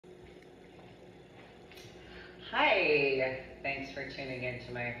Hi, thanks for tuning in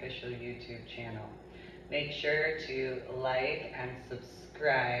to my official YouTube channel. Make sure to like and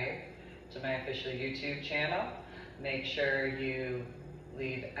subscribe to my official YouTube channel. Make sure you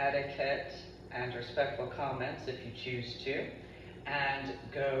leave etiquette and respectful comments if you choose to. And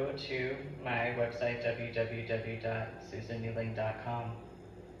go to my website, www.susannewling.com.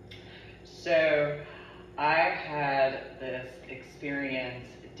 So, I had this experience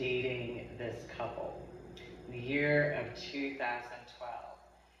dating this couple in the year of 2012.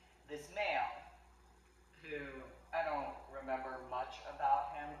 This male, who I don't remember much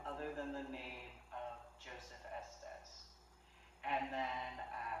about him other than the name of Joseph Estes. And then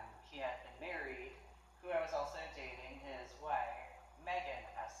he had been married, who I was also dating, his wife, Megan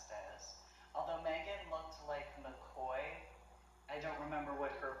Estes. Although Megan looked like McCoy, I don't remember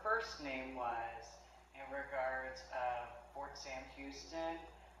what her first name was in regards of Fort Sam Houston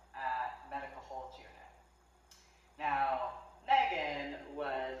Medical Hold Unit. Now, Megan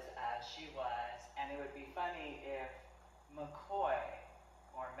was as she was, and it would be funny if McCoy,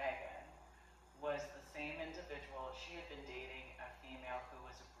 or Megan, was the same individual. She had been dating a female who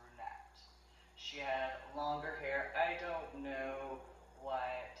was a brunette. She had longer hair. I don't know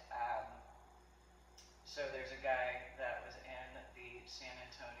what. So there's a guy that was in the San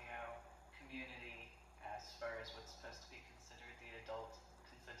Antonio community as far as what's supposed to be considered the adult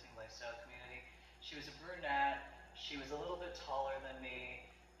consenting lifestyle community. She was a brunette. She was a little bit taller than me.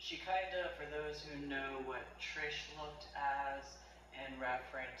 She kind of, for those who know what Trish looked as in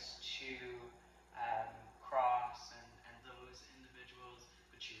reference to Cross and those individuals,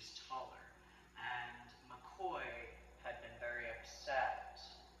 but she was taller. And McCoy had been very upset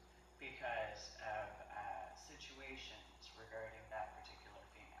because of situations regarding that particular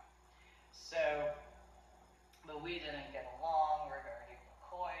female. So, but we didn't get along regarding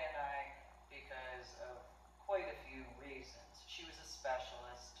McCoy and I because of quite a few reasons. She was a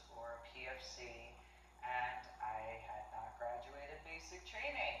specialist or a PFC, and I had not graduated basic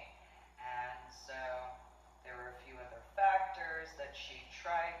training. And so there were a few other factors that she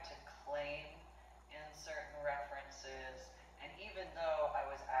tried to claim in certain references. And even though I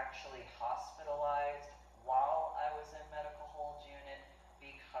was actually hospitalized while I was in medical hold unit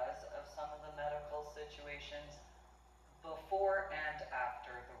because of some of the medical situations, before and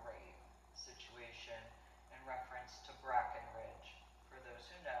after the rape situation in reference to Brackenridge, for those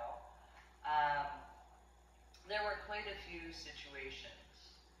who know, um, there were quite a few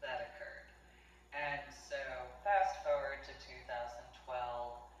situations that occurred. And so, fast forward to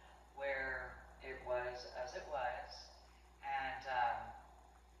 2012, where it was as it was, and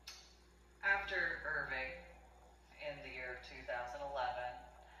after Irving in the year of 2011,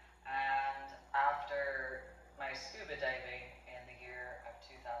 and after my scuba diving in the year of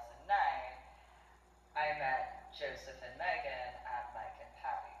 2009, I met Joseph and Megan at Mike and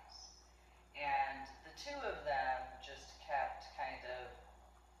Patty's. And the two of them just kept kind of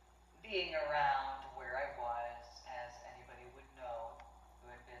being around where I was, as anybody would know who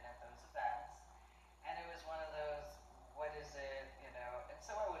had been at those events. And it was one of those, what is it, you know? And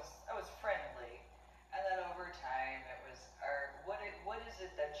so I was friendly. And then over time, it was, what is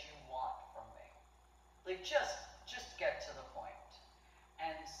it that you want from me? Like, just get to the point.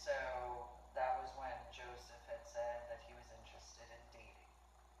 And so that was when Joseph had said that he was interested in dating.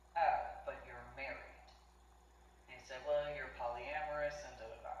 Oh, but you're married. And he said, well, you're polyamorous and da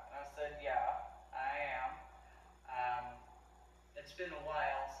da da. And I said, yeah, I am. Um, it's been a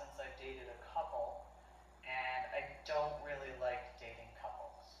while since I've dated a couple, and I don't really like dating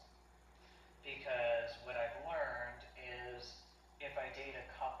couples. Because what I've learned is if I date a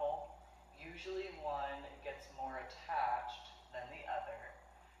couple, usually one gets more attached than the other.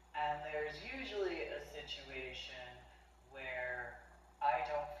 And there's usually a situation where I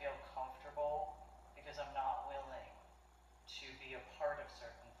don't feel comfortable because I'm not willing to be a part of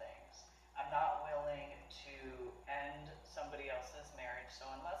certain things. I'm not willing to end somebody else's marriage. So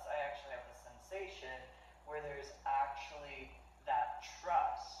unless I actually have the sensation where there's actually that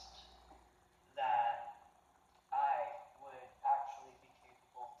trust that I would actually be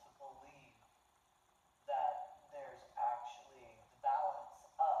capable to believe that there's actually the balance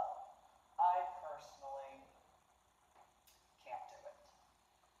of, I personally can't do it.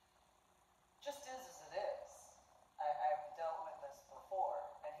 Just is as it is. I've dealt with this before,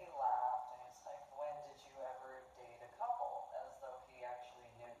 and he laughed, and he's like, when did you ever date a couple? As though he actually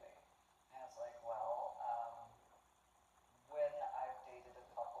knew me. And I was like, well,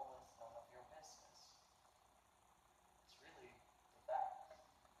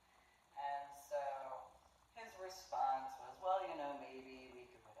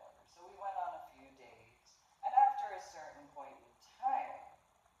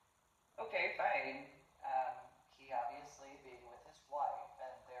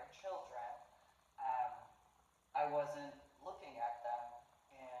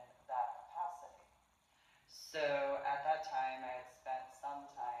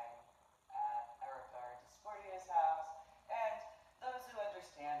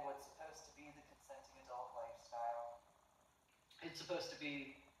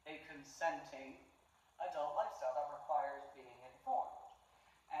 be a consenting adult lifestyle that requires being informed.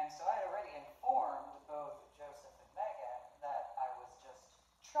 And so I had already informed both Joseph and Megan that I was just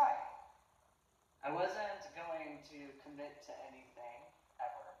trying. I wasn't going to commit to anything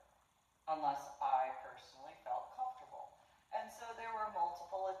ever unless I personally felt comfortable. And so there were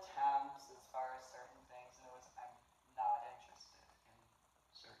multiple attempts as far as certain things, and it was, I'm not interested in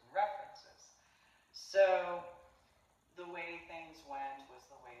certain references. So the way things went was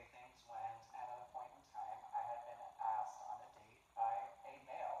the way things went, and at a point in time, I had been asked on a date by a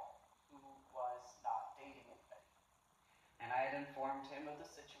male who was not dating anybody. And I had informed him of the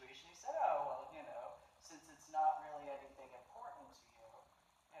situation. He said, oh, well, since it's not really anything important to you,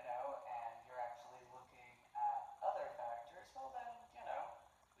 and you're actually looking at other factors, well then,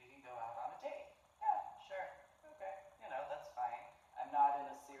 we can go out on a date. Yeah, sure, okay, that's fine. I'm not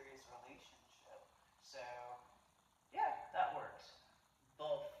in a serious relationship, so yeah, that works.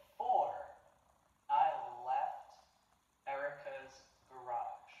 Before I left Erica's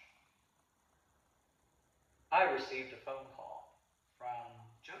garage, I received a phone call from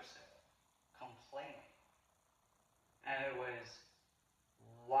Joseph complaining. And it was,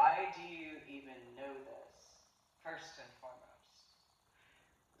 why do you even know this? First and foremost.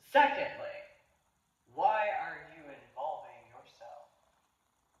 Secondly, why are you involving yourself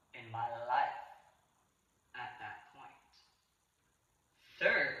in my life at that point?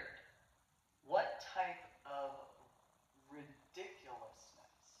 Third, what type of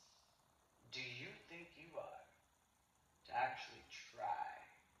ridiculousness do you think you are to actually try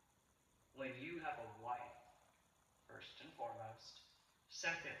when you have a wife, first and foremost?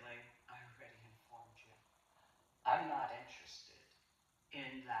 Secondly, I already informed you. I'm not interested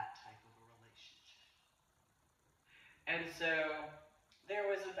in that type of a relationship. And so there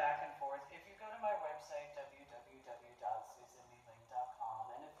was a back and forth. If you go to my website,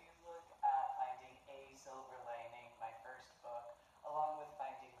 www.susanmeeling.com, and if you look at Finding a Silver Lining, my first book, along with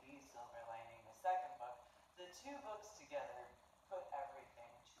Finding the Silver Lining, my second book, the two books together put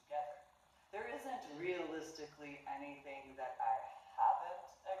everything together. There isn't realistically anything that I haven't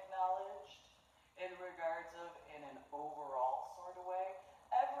acknowledged in regards of in an overall sort of way.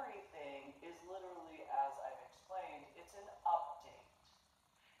 Everything is literally, as I've explained, it's an update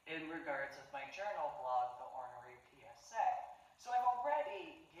in regards of my journal blog, The Ornery PSA. So I've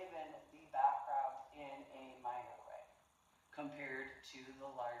already given the background in a minor way compared to the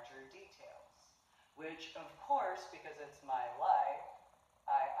larger details, which of course, because it's my life,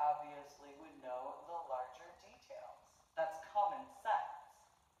 I obviously would know the larger details. That's common sense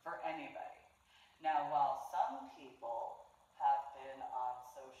for anybody. Now, while some people have been on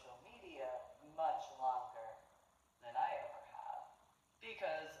social media much longer than I ever have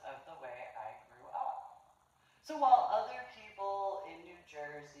because of the way I grew up. So while other people in New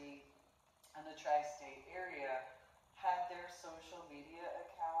Jersey and the tri-state area had their social media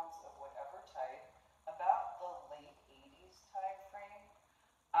accounts of whatever type about the late 80s time frame,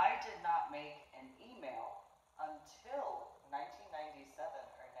 I did not make an email until 1997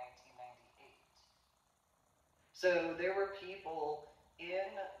 or 1998. So there were people in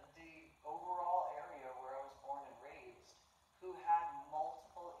the overall area where I was born and raised who had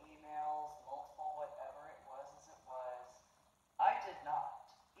multiple emails, multiple whatever it was as it was. I did not.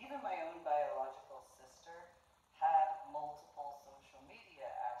 Even my own biological sister had multiple social media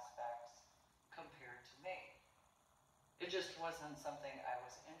aspects compared to me. It just wasn't something I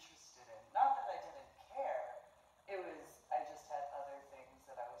was interested in. Not that I didn't care, I just had other things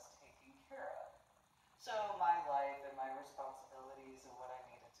that I was taking care of. So my life and my responsibilities and what I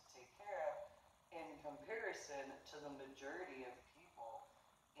needed to take care of in comparison to the majority of people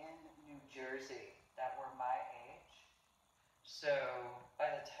in New Jersey that were my age. So by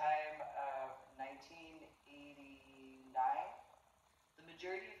the time of 1989, the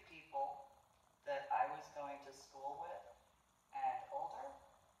majority of people that I was going to school with and older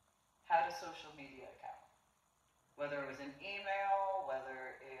had a social media account. Whether it was an email,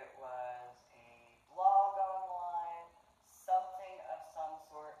 whether it was a blog online, something of some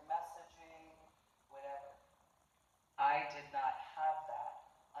sort, messaging, whatever. I did not have that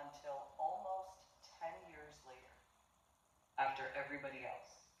until almost 10 years later, after everybody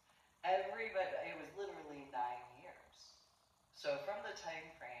else. It was literally 9 years. So from the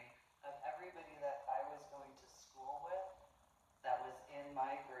time frame of everybody that I was going to school with, that was in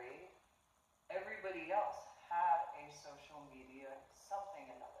my grade, everybody else had a social media something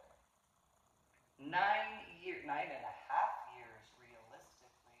another. 9 and a half years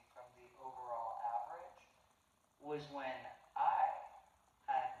realistically from the overall average was when I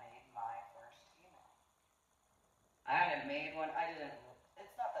had made my first email. I hadn't made one, I didn't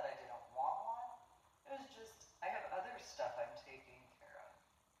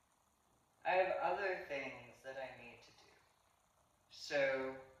I have other things that I need to do.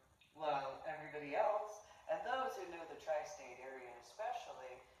 So, while everybody else, and those who know the tri-state area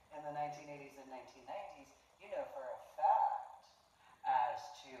especially in the 1980s and 1990s, you know for a fact as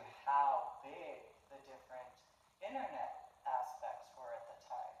to how big the different internet aspects were at the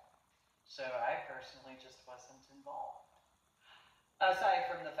time. So I personally just wasn't involved. Aside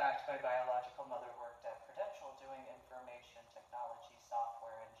from the fact my biological mother worked at Prudential doing information technology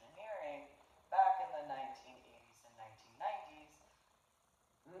software engineering back in the 1980s and 1990s.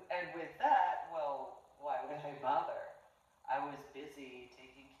 And with that, well, why would I bother? I was busy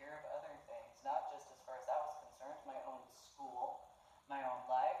taking care of other things, not just as far as that was concerned, my own school, my own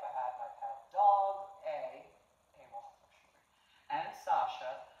life. I had my pet dog, Abel, and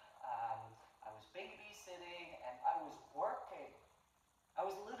Sasha. I was babysitting, and I was working. I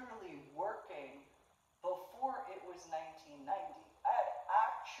was literally working before it was 1990. I had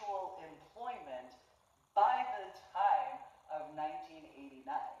actual employment by the time of 1989.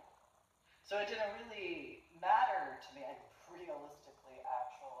 So it didn't really matter to me. I had realistically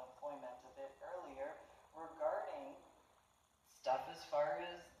actual employment a bit earlier regarding stuff as far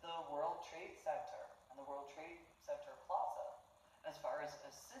as the World Trade Center and the World Trade Center Plaza, as far as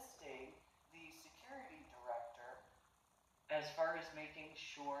assisting the security director, as far as making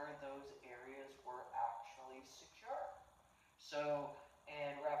sure those areas were actually secure. So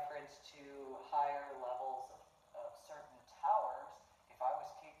in reference to higher levels of certain towers, if I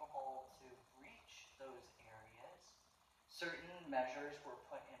was capable to reach those areas, certain measures were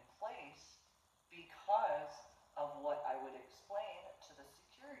put in place because of what I would explain to the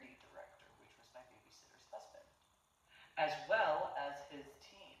security director, which was my babysitter's husband, as well as his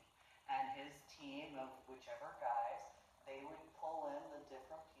team. And his team of whichever guys, they would pull in the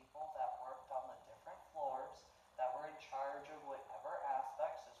different people that worked on the different floors that were in charge of whatever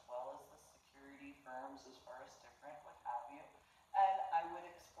aspects, as well as the security firms as far as different what have you, and I would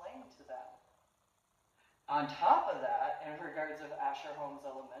explain to them. On top of that, in regards of Asher Holmes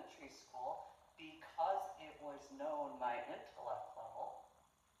Elementary School, because it was known my intellect level,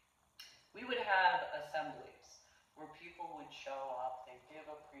 we would have assemblies where people would show up, they'd give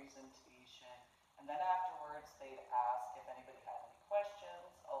a presentation, and then afterwards they'd ask if anybody had any questions.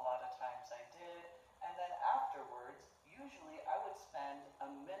 A lot of times I did. And then afterwards, usually I would spend a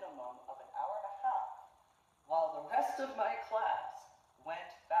minimum of an hour and a half while the rest of my class went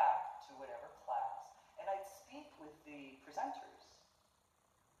back to whatever class, and I'd speak with the presenters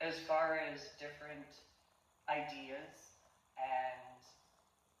as far as different ideas and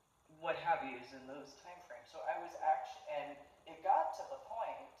what have yous in those time frames. So I was actually, and it got to the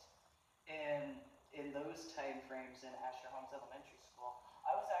point in those time frames in Asher Holmes Elementary School,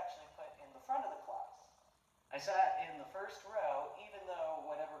 I was actually put in the front of the class. I sat in the first row, even though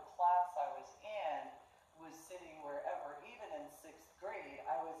whatever class I was in was sitting wherever. Even in 6th grade,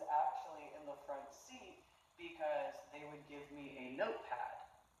 I was actually in the front seat because they would give me a notepad,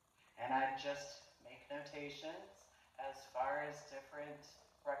 and I'd just make notations as far as different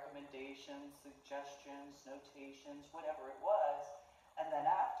recommendations, suggestions, notations, whatever it was, and then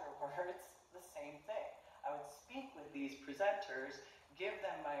afterwards, the same thing. I would speak with these presenters, give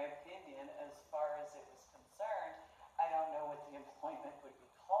them my opinion as far as it was concerned. I don't know what the employment would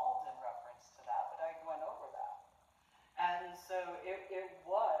be called in reference to that, but I went over that. And so it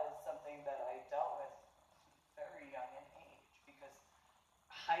was something that I dealt with very young in age, because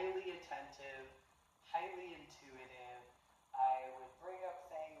highly attentive, highly intuitive. I would bring up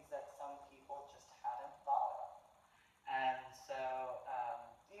things that some people just hadn't thought of. And so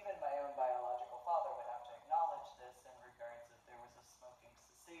even my own biological father would have to acknowledge this in regards if there was a smoking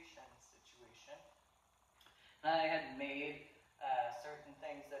cessation situation. And I had made certain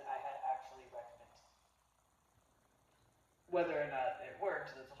things that I had actually recommended. Whether or not it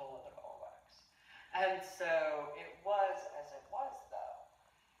worked, that's a whole other ball of wax. And so it was as it was, though.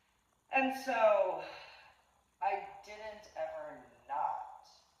 And so I didn't ever not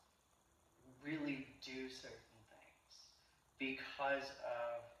really do certain things because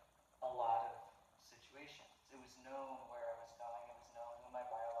of a lot of situations. It was known where I was going. It was known who my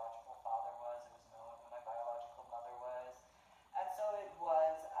biological father was. It was known who my biological mother was. And so it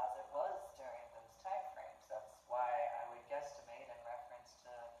was as it was during those time frames. That's why I would guesstimate in reference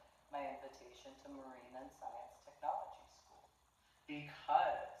to my invitation to Marine and Science Technology School.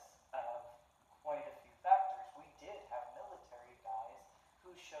 Because of quite a few factors, we did have military guys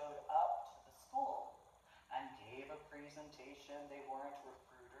who showed up to the school and gave a presentation. They weren't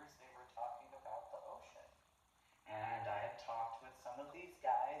recruiters, they were talking about the ocean. And I had talked with some of these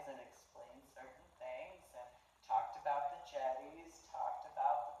guys and explained certain things and talked about the jetties, talked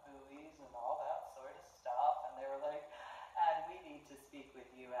about the buoys and all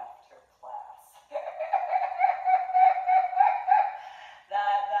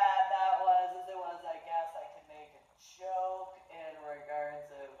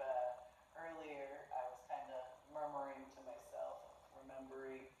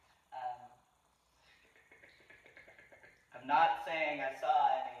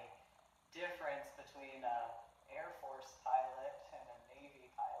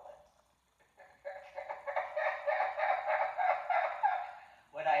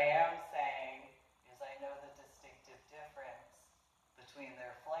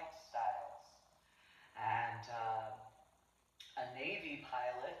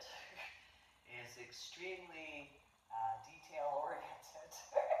extremely detail-oriented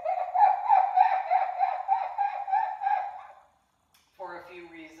for a few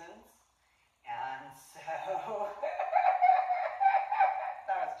reasons. And so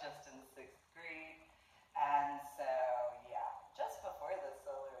that was just in 6th grade. And so, yeah, just before the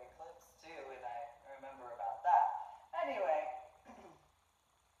solar eclipse too, and I remember about that. Anyway,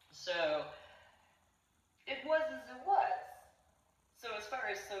 so it was as it was. So as far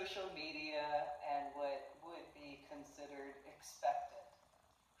as social media and what would be considered expected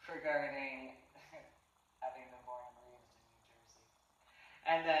regarding having been born and raised in New Jersey.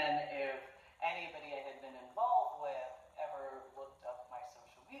 And then if anybody I had been involved with ever looked up my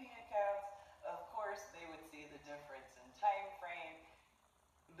social media accounts, of course they would see the difference in time frame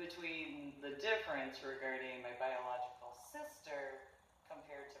between the difference regarding my biological sister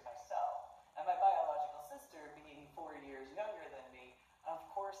compared to myself. And my biological sister being 4 years younger than me, of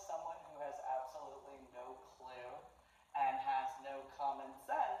course someone who has absolutely no clue and has no common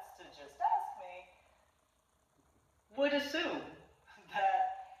sense to just ask me would assume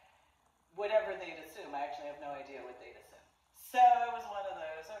that whatever they'd assume, I actually have no idea what they'd assume. So it was one of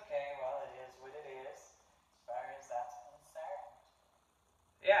those, okay, well it is what it is, as far as that's concerned.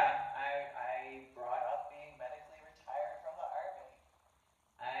 Yeah, I brought up being medically retired from the Army.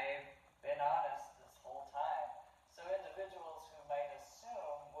 I've been honest this whole time. So individuals who might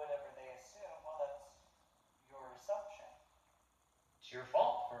assume whatever they assume, well, that's your assumption. It's your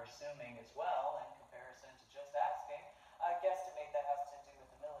fault for assuming as well in comparison to just asking. I guesstimate that has to do with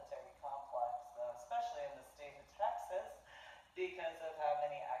the military complex, especially in the state of Texas, because of how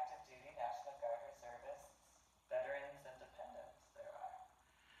many active duty National Guard reservists, veterans, and dependents there are.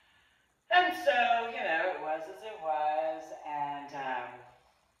 And so, you know, it was as it was, and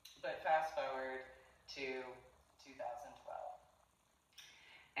but fast forward to 2012.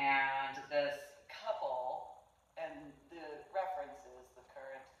 And this couple, and the reference is the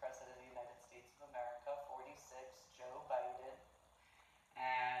current President of the United States of America, 46, Joe Biden.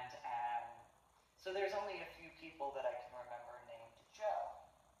 And so there's only a few people that I can remember named Joe,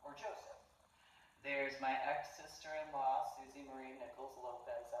 or Joseph. There's my ex-sister-in-law, Susie Marie Nichols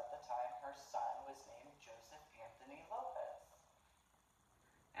Lopez at the time. Her son was named Joseph Anthony Lopez.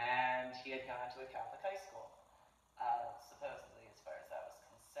 And he had gone to a Catholic high school, supposedly, as far as that was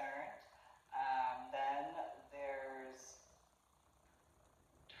concerned. Then there's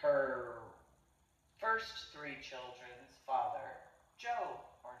her first 3 children's father, Joe,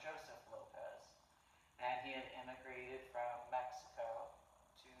 or Joseph Lopez, and he had immigrated from Mexico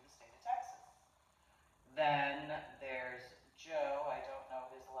to the state of Texas. Then there's Joe, I don't know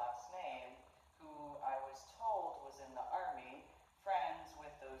his last name, who I was told was in the Army, friends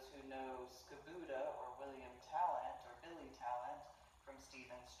with those who know Scubuda or William Talent or Billy Talent from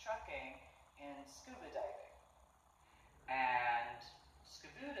Stevens Trucking in scuba diving. And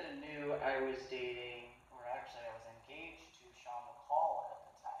Scubuda knew I was dating, or actually I was engaged to Sean McCall at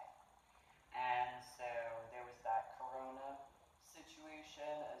the time. And so there was that corona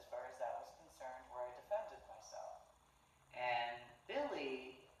situation as far as that was concerned where I defended myself. And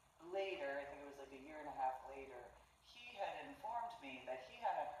Billy, later, I think it was like a year and a half later, he had informed me that he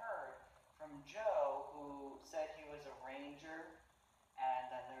hadn't heard from Joe, who said he was a Ranger, and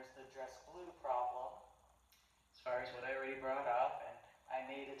then there's the dress blue problem, as far as what I already brought up, and I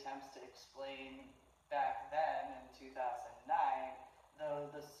made attempts to explain back then in 2009,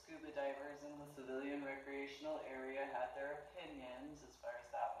 though the scuba divers in the civilian recreational area had their opinions as far as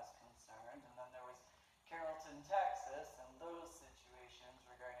that was concerned, and then there was Carrollton, Texas, and those situations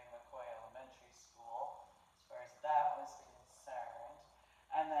regarding McCoy Elementary School, as far as that was concerned,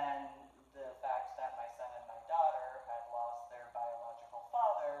 and then the fact that my son and my daughter had lost their biological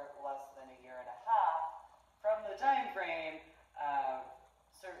father less than a year and a half from the time frame of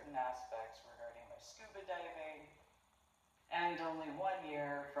certain aspects regarding my scuba diving, and only 1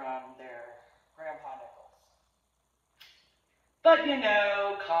 year from their Grandpa Nichols. But you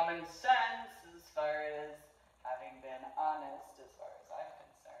know, common sense as far as having been honest as far as I'm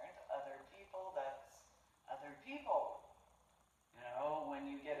concerned, other people, that's other people. You know, when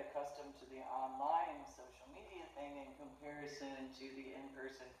you get accustomed to the online social media thing in comparison to the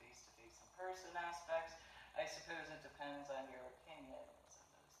in-person, face-to-face, in-person aspects, I suppose it depends on your opinions of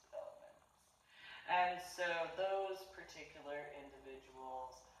those developments. And so those particular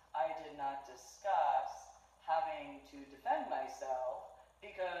individuals, I did not discuss having to defend myself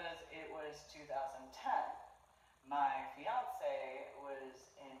because it was 2010. My fiance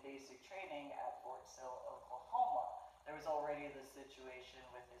was in basic training at Fort Sill, Oklahoma. There was already the situation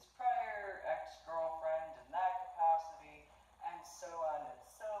with his prior ex-girlfriend in that capacity, and so on and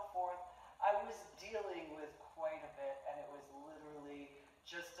so forth. I was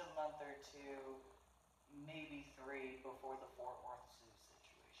 2003 before the Fort Worth Zoo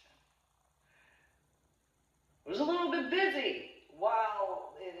situation. It was a little bit busy.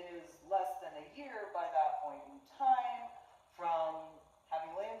 While it is less than a year by that point in time from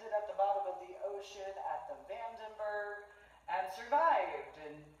having landed at the bottom of the ocean at the Vandenberg and survived,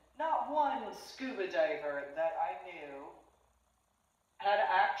 and not one scuba diver that I knew had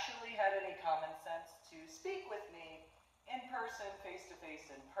actually had any common sense to speak with me in person,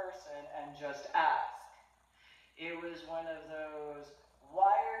 face-to-face in person, and just ask. It was one of those,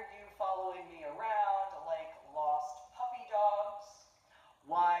 why are you following me around like lost puppy dogs?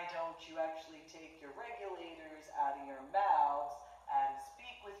 Why don't you actually take your regulators out of your mouths and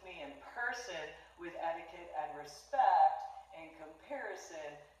speak with me in person with etiquette and respect in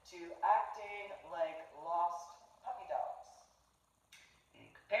comparison to acting like lost puppy dogs? In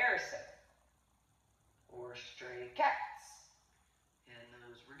comparison, or stray cats in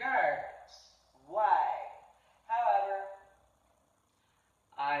those regards. Why? However,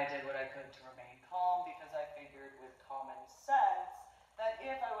 I did what I could to remain calm because I figured with common sense that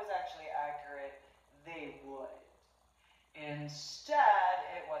if I was actually accurate, they would. Instead,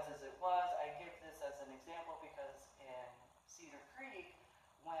 it was as it was. I give this as an example because in Cedar Creek,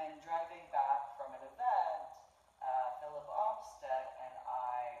 when driving back from an event, Philip Olmsted and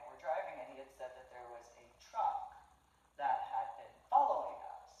I were driving, and he had said that there was a truck that had been following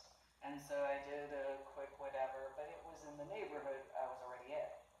us. And so I did a quick whatever, but it was in the neighborhood I was already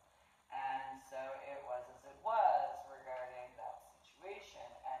in. And so it was as it was regarding that situation,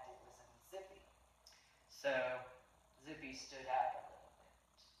 and it was in Zippy. So Zippy stood out a little bit.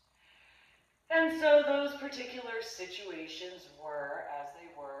 And so those particular situations were as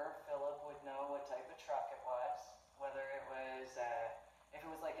they were. Philip would know what type of truck it was, whether it was, if it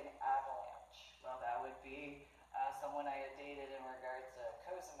was like an avalanche, well, that would be someone I had dated in regards to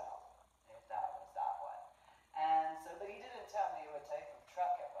Cozumel, if that was that one. And so, but he didn't tell me what type of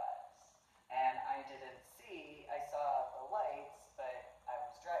truck it was. And I didn't see, I saw the lights, but I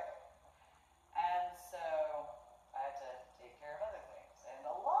was driving. And so I had to take care of other things. And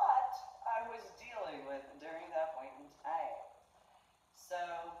a lot I was dealing with during that point in time. So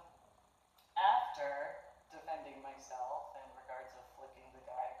after defending myself in regards of flicking the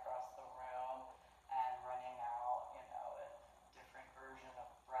guy across the room and running out, you know, a different version of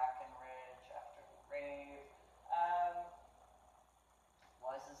Brackenridge after the rave,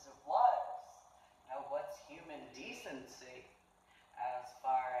 was as it was. Now, what's human decency as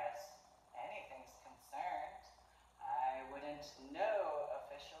far as anything's concerned? I wouldn't know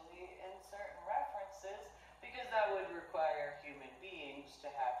officially in certain references because that would require human beings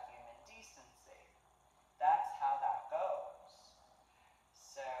to have human decency. That's how that goes.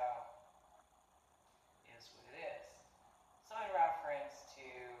 So, is what it is. So in reference to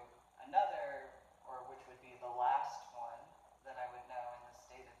another, or which would be the last one that I would know in the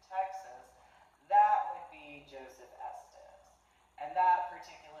state of Texas, that would be Joseph Estes. And that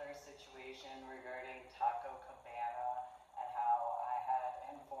particular situation regarding Taco Cabana and how I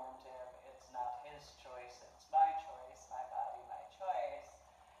had informed him it's not his choice, it's my choice, my body, my choice.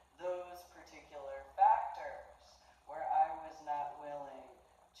 Those particular factors where I was not willing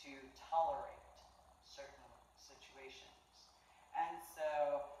to tolerate certain situations. And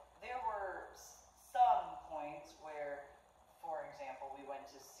so there were some points where, for example, we went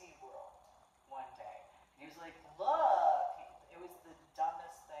to SeaWorld one day. And he was like, look, it was the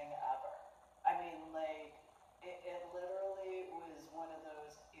dumbest thing ever. I mean, like, it literally was one of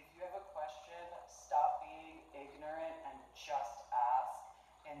those, if you have a question, stop being ignorant and just ask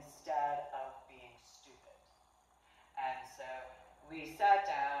instead of being stupid. And so we sat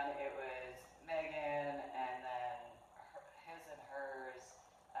down, it was Megan and then his and hers,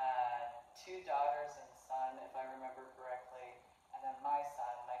 two daughters and son, if I remember correctly, and then my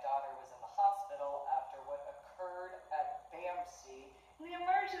son. My daughter was in the hospital after what occurred at BAMC in the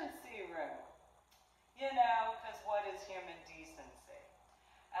emergency room. You know, because what is human decency?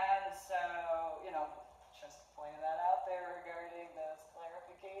 And so, you know, just pointing that out there regarding those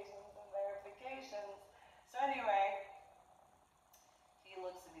clarifications and verifications. So anyway, he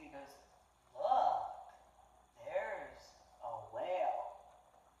looks at me and he goes, look, there's a whale.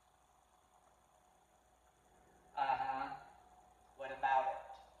 Uh-huh. What about it?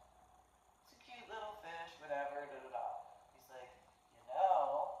 It's a cute little fish, whatever, da-da-da. He's like, you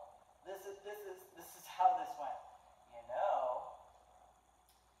know, this is how this went. You know,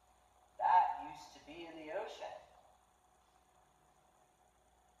 that used to be in the ocean.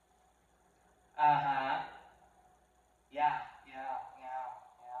 Uh-huh. Yeah, that's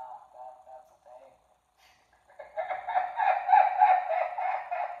a thing.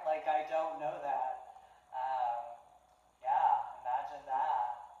 Like, I don't know that.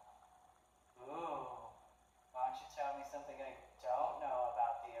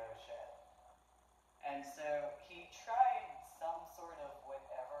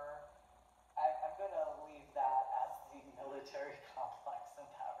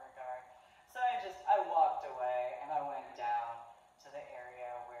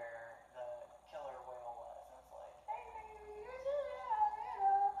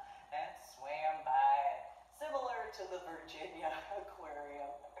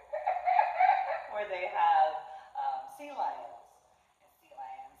 sea lions. And sea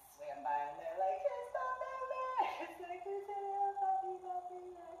lions swim by and they're like, it's not Bella. It's like, it's a little puppy,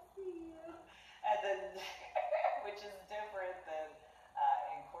 puppy, I see you. And then, which is different than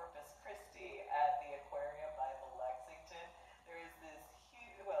in Corpus Christi at the aquarium by the Lexington. There is this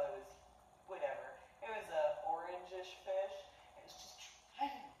huge, well, it was whatever. It was a orangish fish. It was just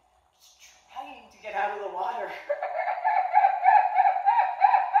trying to get out of the water.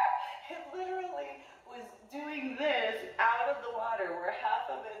 It literally was doing this out of the water, where half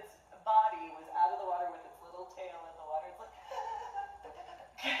of its body was out of the water with its little tail in the water. It's like,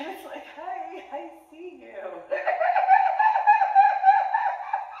 and it's like, hi, I see you.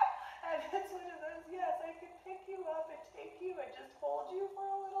 And it's one of those, yes, I could pick you up and take you and just hold you for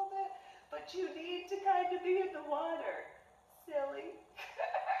a little bit, but you need to kind of be in the water. Silly.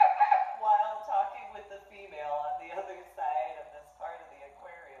 While talking with the female on the other side of this part of the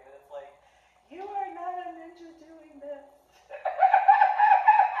aquarium, and it's like, you are not a ninja doing this.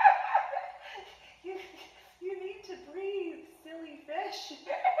 you need to breathe, silly fish.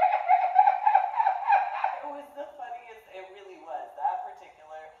 It was the funniest, it really was. That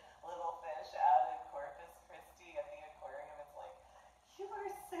particular little fish out in Corpus Christi at the aquarium, it's like, you are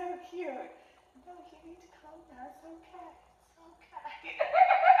so cute. No, you need to calm down. It's okay. It's okay.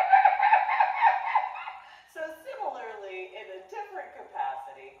 So similarly, in a different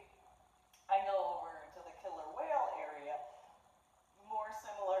capacity, I go over to the killer whale area, more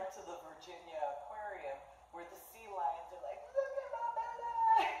similar to the Virginia Aquarium, where the sea lions are like, look at my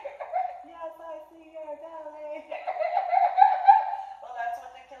belly! Yes, I see your belly! Well, that's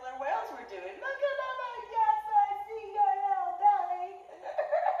what the killer whales were doing. Look at my belly! Yes, I see your little belly!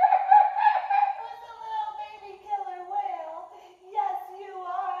 Who's the little baby killer whale? Yes, you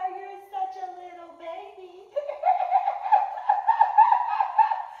are. You're such a little baby.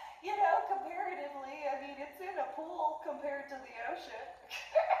 You know, comparatively, I mean, it's in a pool compared to the ocean.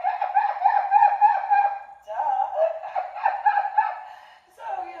 Duh. So,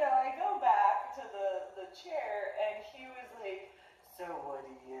 you know, I go back to the chair, and he was like, so what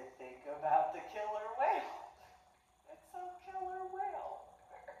do you think about the killer whale? It's a killer whale.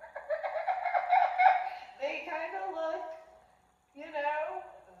 They kind of look, you know,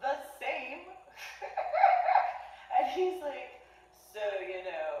 the same. And he's like, so, you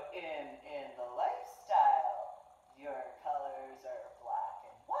know, in the lifestyle, your colors are black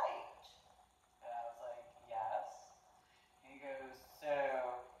and white. And I was like, yes. He goes, so,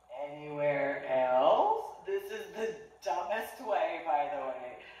 anywhere else? This is the dumbest way, by the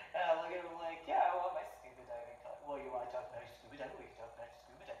way. And I look at him like, yeah, I want my scuba diving color. Well, you want to talk about your scuba diving? We can talk about your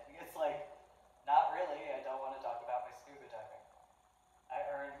scuba diving. It's like, not really. I don't want to talk about my scuba diving. I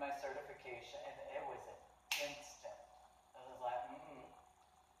earned my certification, and it was an instant. I was like,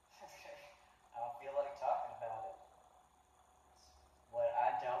 I don't feel like talking about it. What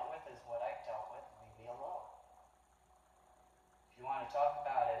I dealt with is what I dealt with. Leave me alone. If you want to talk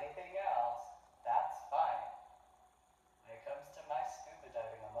about anything else, that's fine. When it comes to my scuba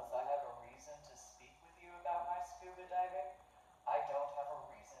diving, unless I have a reason to speak with you about my scuba diving, I don't have a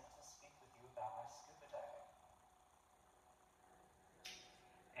reason to speak with you about my scuba diving.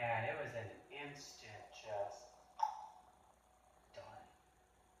 And it was an instant just done.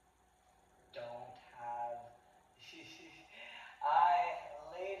 Don't have... I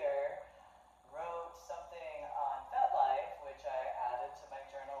later wrote something on FetLife, which I added to my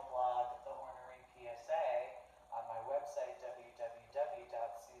journal blog, The Ornery PSA, on my website,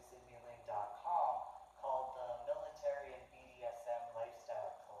 www.susanmuling.com, called the Military and BDSM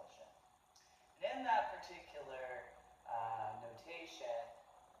Lifestyle Coalition. And in that particular notation,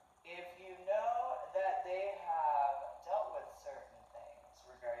 if you know that they have dealt with certain things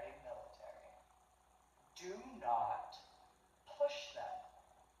regarding military, do not push them.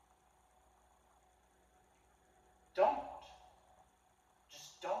 Don't.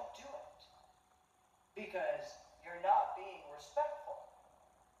 Just don't do it. Because you're not being respectful.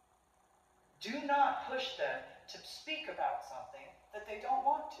 Do not push them to speak about something that they don't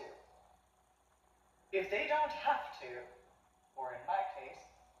want to. If they don't have to, or in my case,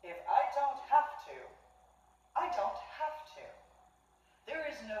 if I don't have to, I don't have to. There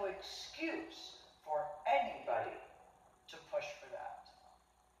is no excuse for anybody to push for that.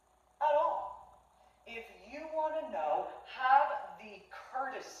 At all. If you want to know, have the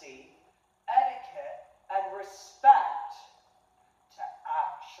courtesy, etiquette, and respect to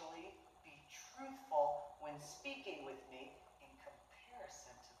actually be truthful when speaking with me in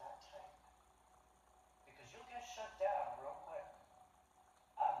comparison to that type. Because you'll get shut down real quick.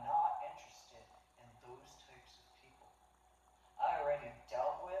 I'm not interested in those types of people. I already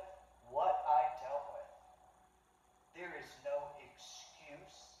dealt with what I dealt with.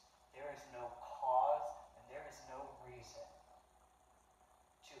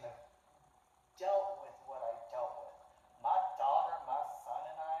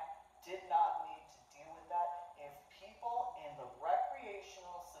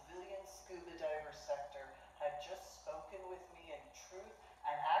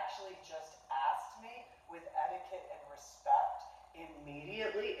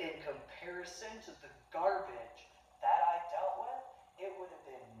 immediately in comparison to the garbage that I dealt with, it would have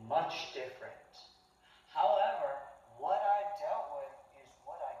been much different. However, what I dealt with is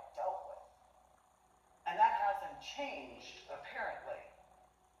what I dealt with. And that hasn't changed, apparently.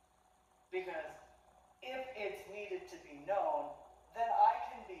 Because if it's needed to be known, then I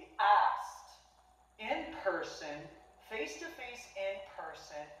can be asked in person, face-to-face in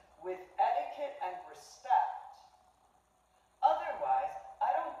person, with etiquette and respect. Otherwise, I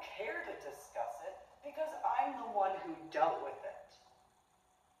don't care to discuss it because I'm the one who dealt with it.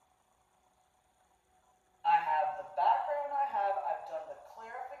 I have the background I have. I've done the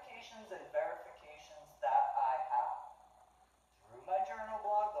clarifications and verifications that I have. Through my journal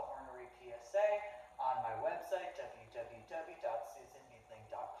blog, the Hornery PSA, on my website,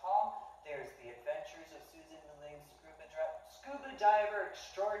 www.susanmeadling.com. There's the Adventures of Susan Meadling, Scuba Diver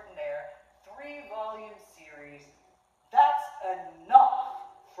Extraordinaire, 3-volume series. That's enough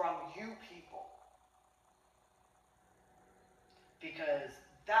from you people. Because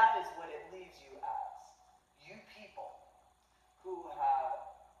that is what it leaves you as. You people who have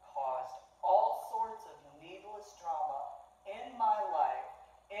caused all sorts of needless drama in my life,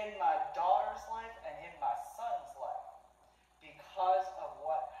 in my daughter's life, and in my son's life because of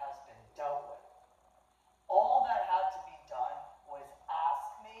what has been dealt with. All that had to be done was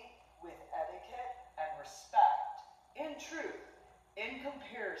ask me with etiquette and respect, in truth, in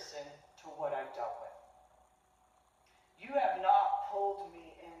comparison to what I've dealt with. You have not pulled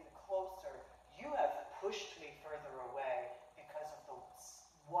me in closer. You have pushed me further away because of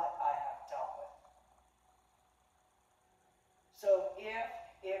what I have dealt with. So if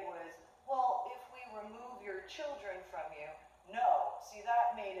it was, well, if we remove your children from you, no. See,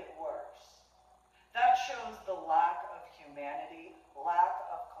 that made it worse. That shows the lack of humanity, lack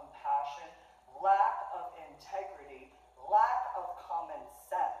of compassion, lack of integrity, lack of common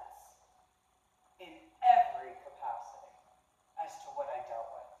sense in every capacity as to what I dealt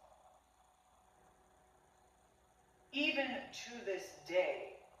with. Even to this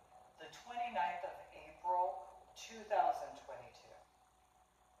day, the 29th of April, 2022.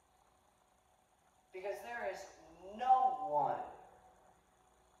 Because there is no one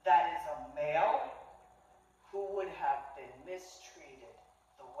that is a male who would have been mistreated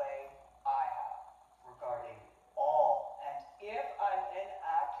the way I have regarding all. And if I'm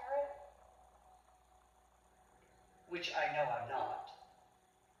inaccurate, which I know I'm not,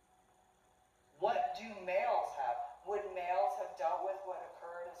 what do males have? Would males have dealt with what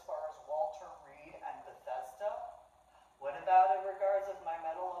occurred as far as Walter Reed and Bethesda? What about in regards of my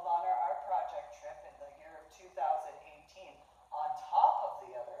Medal of Honor art project trip in the year of 2018, on top of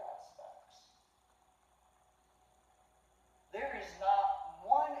the other aspects? There is not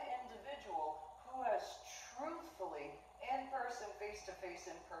one individual who has truthfully, in person, face-to-face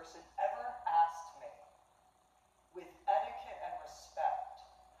in person, ever asked me with etiquette and respect.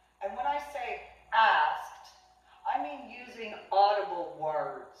 And when I say asked, I mean using audible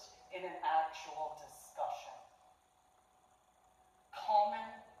words in an actual discussion. Common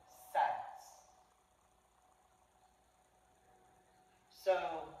sense. So,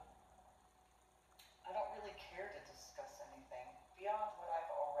 I don't really care to discuss anything beyond what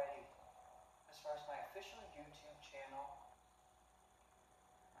I've already, as far as my official YouTube channel,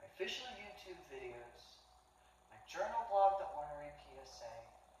 my official YouTube videos, my journal blog, the Hornery PSA,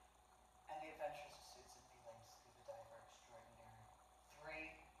 and the Adventures of Susan Meadling, Scuba Diver Extraordinaire,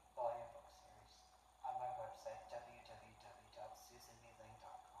 3-volume book series on my website,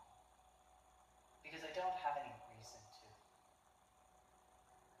 www.susanmeadling.com. Because I don't have any reason to.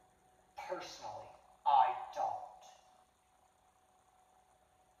 Personally, I don't.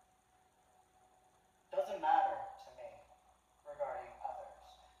 Doesn't matter to me regarding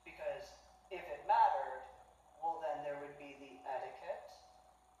others. Because if it mattered, well then there would be the etiquette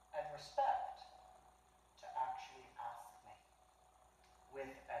and respect to actually ask me with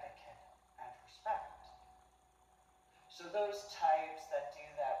etiquette and respect. So those types that do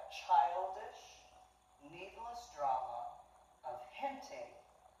that childish, needless drama of hinting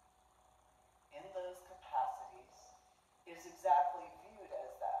in those capacities is exactly viewed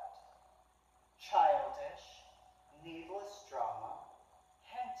as that. Childish, needless drama,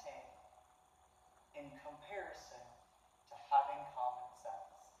 hinting in comparison to having common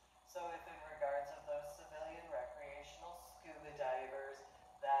sense. So if in regards of those civilian recreational scuba divers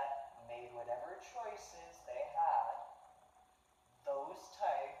that made whatever choices they had, those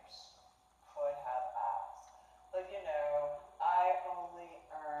types could have asked. But you know, I only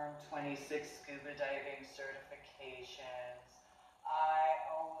earned 26 scuba diving certifications. I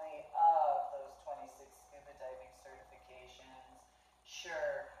only of those 26 scuba diving certifications. Sure,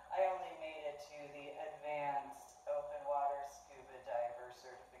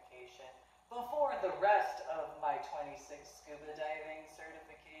 rest of my 26 scuba diving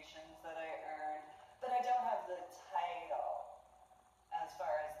certifications that I earned, but I don't have the title as far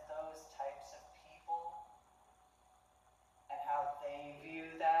as those types of people and how they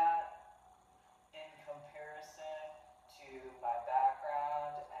view that in comparison to my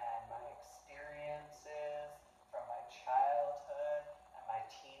background and my experiences from my childhood and my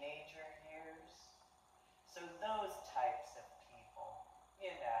teenager years. So those types of people,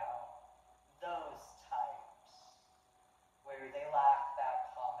 you know, those types where they lack that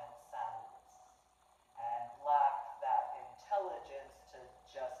common sense and lack that intelligence to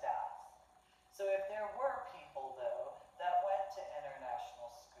just ask. So if there were people, though, that went to International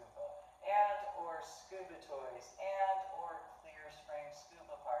Scuba and or Scuba Toys and or Clear Spring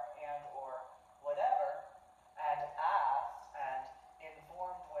Scuba Park and or whatever, and asked and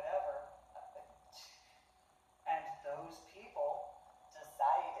informed whatever, and those people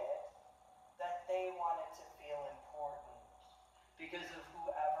decided that they wanted to feel important because of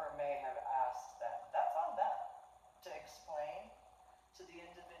whoever may have asked them, that's on them to explain to the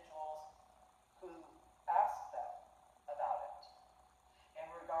individuals who asked them about it. In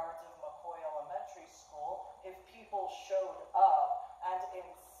regards of McCoy Elementary School, if people showed up and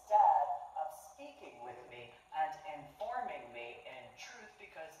instead of speaking with me and informing me in truth,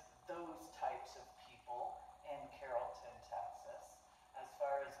 because those types of people in Carrollton, Texas, as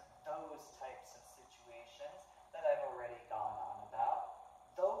far as those types of situations that I've already gone on about,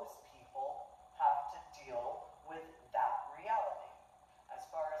 those people have to deal with that reality. As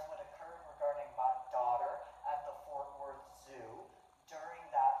far as what occurred regarding my daughter at the Fort Worth Zoo during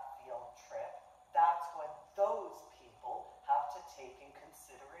that field trip, that's what those people have to take in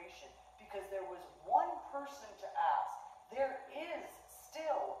consideration, because there was one person to ask. There is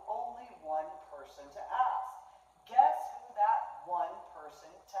still only one person to ask. Guess who that one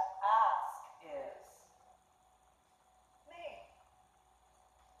person to ask is? Me.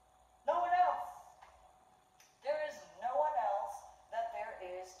 No one else. There is no one else that there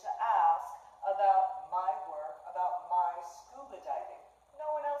is to ask about my work, about my scuba diving. No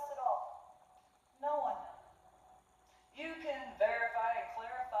one else at all. No one. You can verify and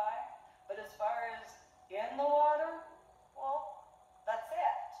clarify, but as far as in the water, well, that's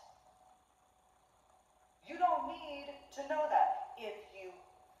it. You don't need to know that. If you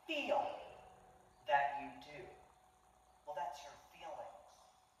feel that you do, well, that's your feelings.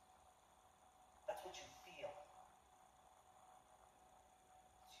 That's what you feel.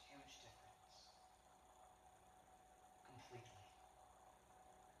 It's a huge difference. Completely.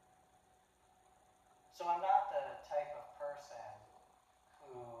 So I'm not the type of person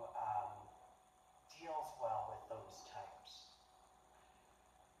who deals well with those types.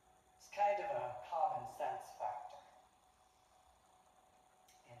 It's kind of a common sense factor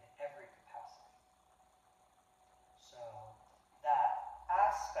in every capacity. So that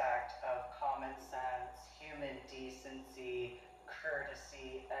aspect of common sense, human decency,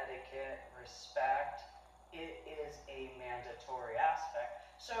 courtesy, etiquette, respect, it is a mandatory aspect.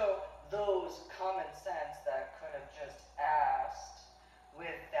 So those common sense that could have just asked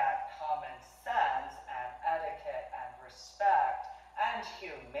with that common sense and etiquette and respect and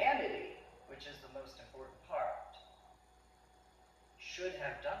humanity, which is the most important part, should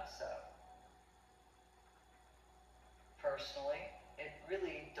have done so. Personally, it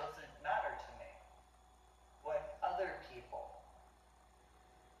really doesn't matter to me what other people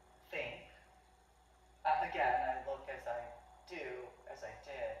think. Again, I look as I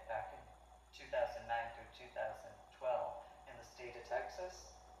did back in 2009 through 2012 in the state of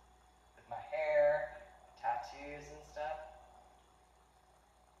Texas, with my hair, tattoos and stuff.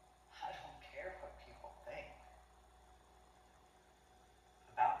 I don't care what people think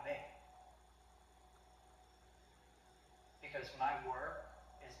about me. Because my work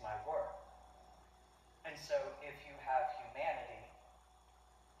is my work. And so if you have humanity,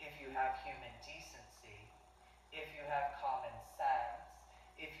 if you have human decency, if you have common sense,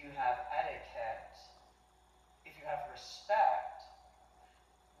 if you have etiquette, if you have respect,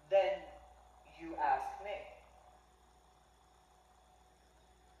 then you ask me.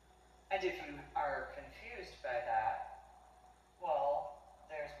 And if you are confused by that, well,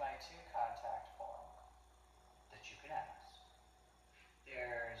 there's my 2 contact form that you can ask.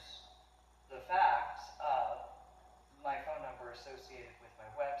 There's the facts of my phone number associated with my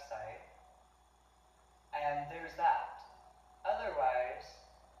website, and there's that. Otherwise,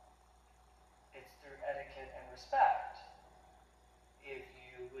 it's through etiquette and respect. If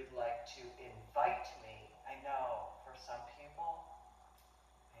you would like to invite me, I know for some people,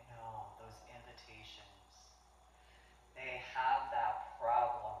 I know those invitations, they have that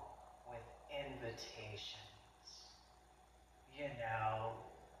problem with invitations.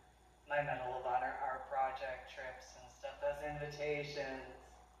 my Medal of Honor art project trips and stuff, those invitations,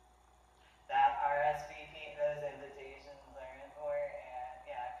 that RSVP, those invitations are important,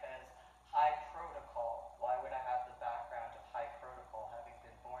 yeah, because high protocol, why would I have the background of high protocol having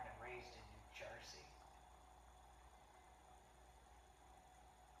been born and raised in New Jersey?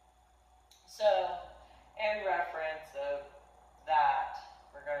 So, in reference of that,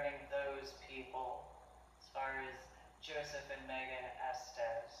 regarding those people, as far as Joseph and Megan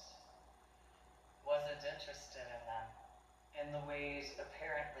Estes, wasn't interested in them in the ways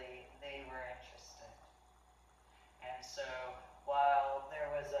apparently they were interested. And so, while there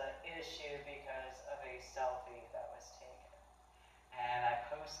was an issue because of a selfie that was taken, and I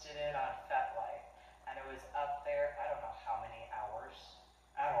posted it on FetLife, and it was up there, I don't know how many hours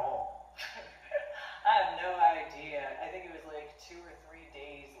at all. I have no idea. I think it was like 2 or 3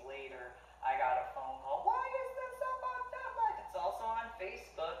 days later, I got a phone call. Why is this up on FetLife? It's also on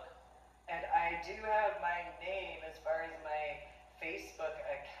Facebook. And I do have my name as far as my Facebook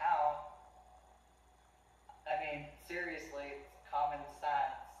account. I mean, seriously, it's common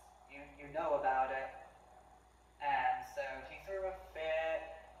sense. You know about it. And so he threw a fit.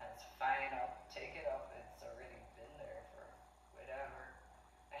 That's fine. I'll take it up. It's already been there for whatever.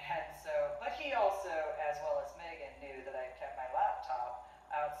 And so, but he also, as well as Megan, knew that I kept my laptop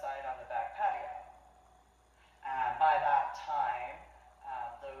outside on the back patio. By that time,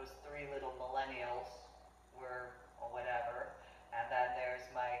 those 3 little millennials were, well, whatever. And then there's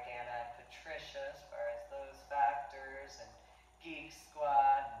Mike, Anna, and Patricia, as far as those factors, and Geek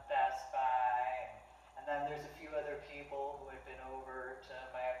Squad, and Best Buy, and then there's a few other people who had been over to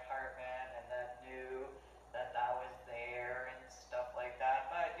my apartment and then knew that that was there and stuff like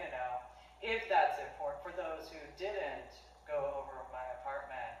that. But, you know, if that's important, for those who didn't go over my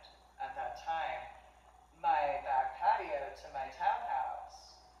apartment at that time, my back patio to my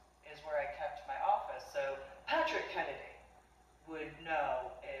townhouse is where I kept my office. So Patrick Kennedy would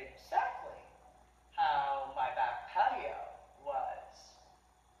know exactly how my back patio was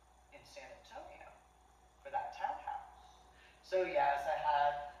in San Antonio for that townhouse. So yes, I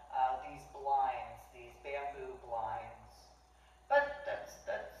had these blinds, these bamboo blinds. But that's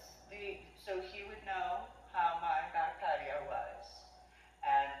so he would know how my back patio was.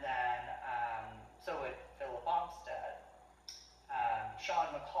 And then, so would Philip Olmsted.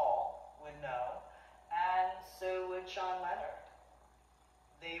 Sean McCall would know, and so would Sean Leonard.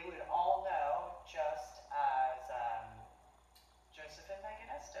 They would all know, just as Joseph and Megan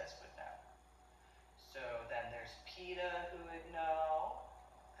Estes would know. So then there's PETA who would know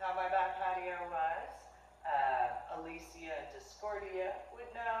how my back patio was. Alicia and Discordia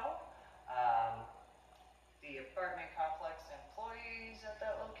would know. The apartment complex employees at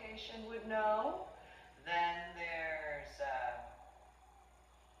that location would know. Then there's,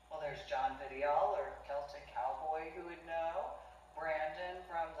 there's John Vidial, or Celtic Cowboy, who would know. Brandon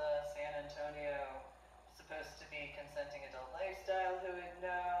from the San Antonio supposed to be consenting adult lifestyle, who would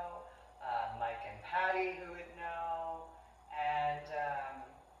know. Mike and Patty, who would know. And,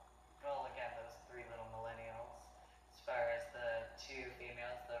 again, those 3 little millennials. As far as the 2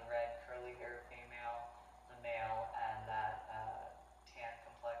 females, the red curly hair female, the male, and that tan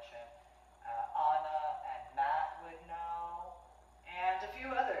complexion. Anna and Matt would know, and a few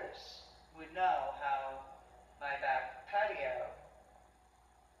others would know how my back patio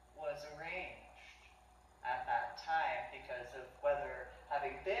was arranged at that time, because of whether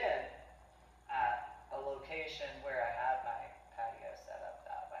having been at a location where I had my patio set up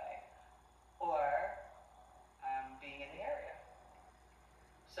that way, or being in the area.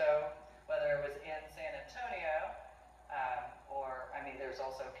 So whether it was in San Antonio, there's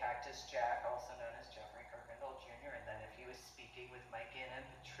also Cactus Jack, also known as Jeffrey Kirkendall Jr., and then if he was speaking with Mike Ann and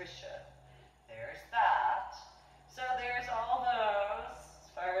Patricia, there's that. So there's all those, as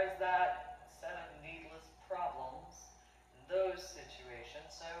far as that set of needless problems, those situations.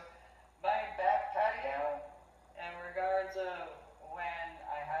 So my back patio, in regards of when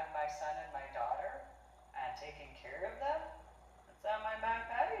I had my son and my daughter, and taking care of them, that's how my back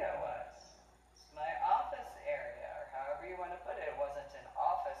patio was. It's my office area, or however you want to put it. It wasn't an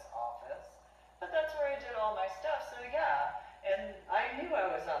office, but that's where I did all my stuff. So yeah, and I knew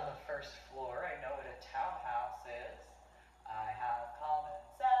I was on the 1st floor. I know what a townhouse is.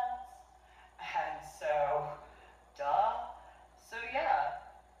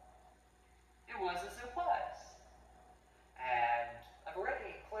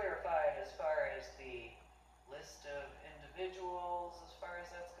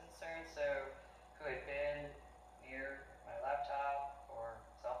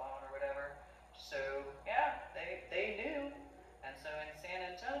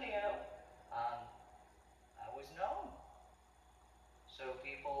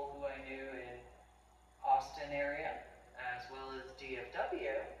 people who I knew in Austin area, as well as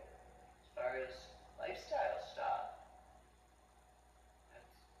DFW, as far as lifestyle stuff.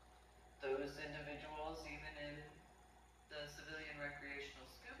 Those individuals, even in the civilian recreational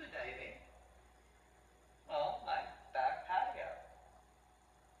scuba diving, well, my back patio.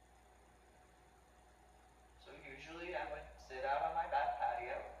 So usually I would sit out on my back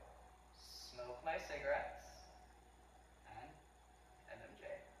patio, smoke my cigarettes, and MMJ,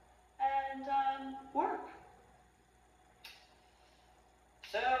 and work.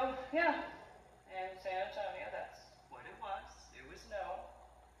 So, yeah, in San Antonio, that's what it was. It was known.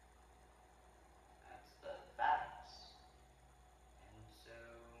 That's the facts. And so,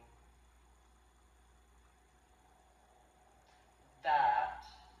 that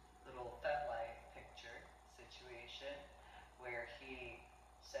little FetLife picture situation where he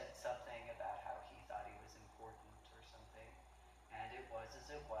said something about how he thought he was important or something, and it was as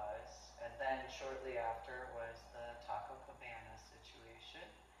it was. And then shortly after was the Taco Cabana situation,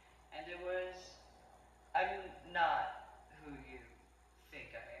 and it was, I'm not who you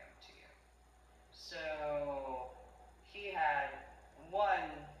think I am to you. So he had one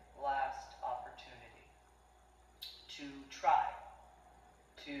last opportunity to try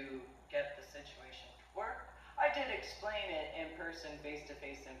to get the situation to work. I did explain it in person,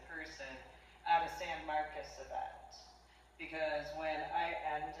 face-to-face in person, at a San Marcos event. Because when I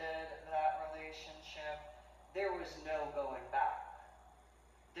ended that relationship, there was no going back.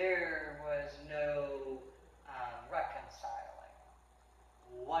 There was no reconciling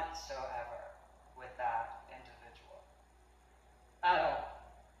whatsoever with that individual at all,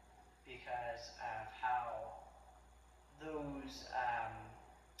 because of how those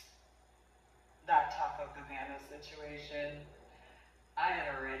that Taco Cabana situation, I had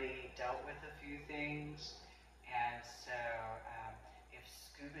already dealt with a few things, and so if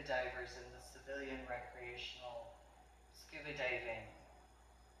scuba divers in the civilian recreational scuba diving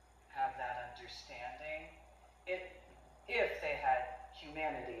have that understanding, if they had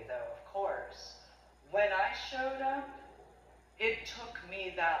humanity, though, of course, when I showed up, it took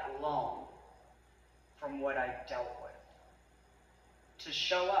me that long from what I dealt with to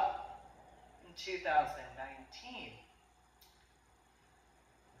show up in 2019.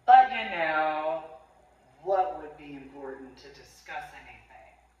 But you know, what would be important to discuss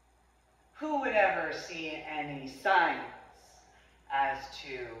anything? Who would ever see any signs as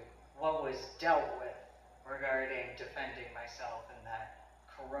to what was dealt with regarding defending myself in that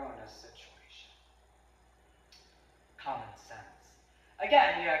Corona situation? Common sense.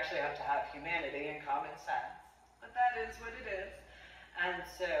 Again, you actually have to have humanity and common sense, but that is what it is. And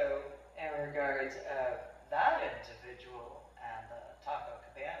so, in regards of that individual and the Taco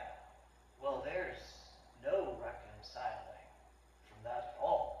Cabana, well, there's no reconciling from that at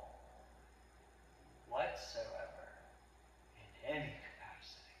all, whatsoever, in any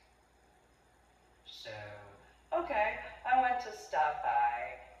capacity. So, okay, I went to stop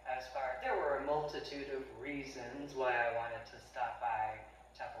by. There were a multitude of reasons why I wanted to stop by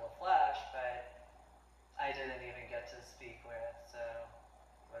Temple of Flesh, but I didn't even get to speak with, so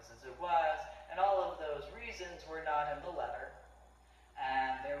it was as it was. And all of those reasons were not in the letter,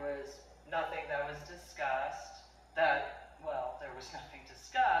 and there was nothing that was discussed there was nothing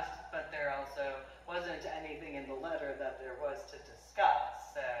discussed, but there also wasn't anything in the letter that there was to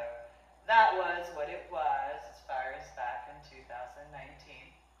discuss. So that was what it was as far as back in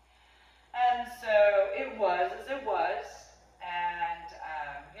 2019. And so it was as it was, and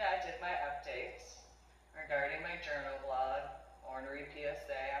I did my updates regarding my journal blog, Ornery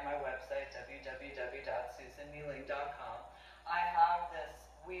PSA, on my website, www.susanmealing.com. I have this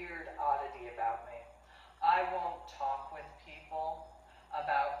weird oddity about me. I won't talk with people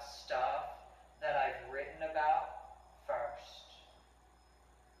about stuff that I've written about first.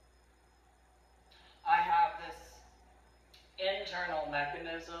 I have this internal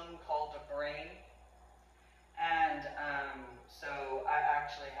mechanism called a brain, and so I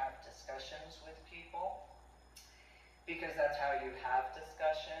actually have discussions with people, because that's how you have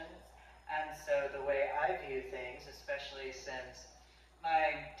discussions. And so the way I view things, especially since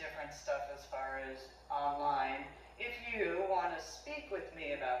my different stuff as far as online, if you want to speak with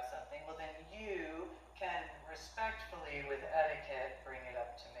me about something, well then you can respectfully, with etiquette, bring it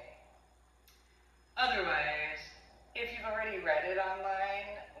up to me. Otherwise, if you've already read it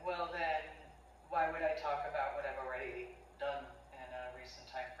online, well then why would I talk about what I've already done in a recent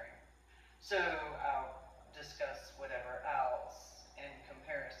time frame? So I'll discuss whatever else in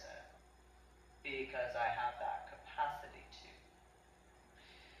comparison, because I have that capacity to.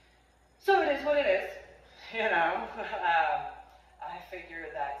 So it is what it is, you know. I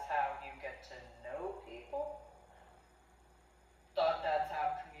figure that's how you get to know people. Thought that's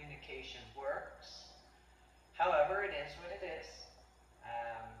how communication works. However, it is what it is.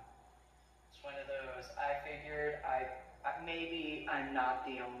 It's one of those, I figured maybe I'm not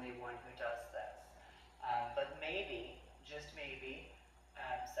the only one who does this. But maybe, just maybe,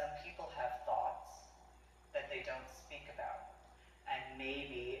 some people have thoughts that they don't speak about. And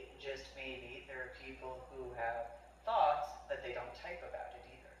maybe, just maybe, there are people who have thoughts that they don't type about it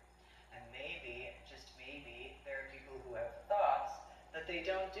either. And maybe, just maybe, there are people who have thoughts that they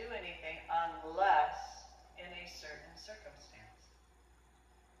don't do anything unless in a certain circumstance.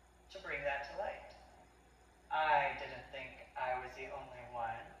 To bring that to light. I didn't think I was the only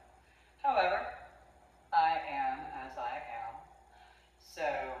one. However, I am as I am. So,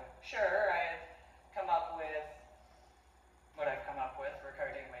 sure, I've come up with what I've come up with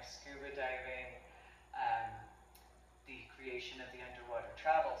regarding my scuba diving, the creation of the underwater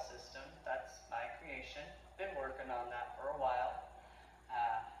travel system. That's my creation. Been working on that for a while.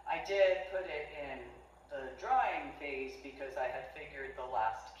 I did put it in the drawing phase because I had figured the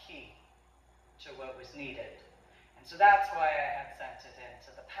last key to what was needed. And so that's why I had sent it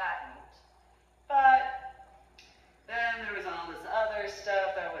into the patent. But then there was all this other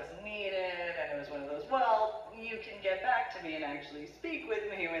stuff that was needed, and it was one of those, well, you can get back to me and actually speak with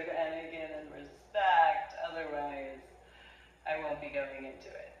me with elegance and respect, otherwise I won't be going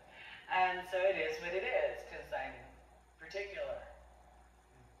into it. And so it is what it is, because I'm particular.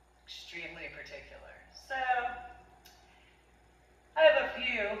 Extremely particular. So, I have a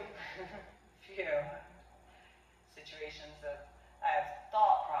few situations that I have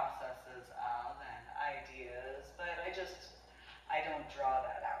thought processes of and ideas, but I don't draw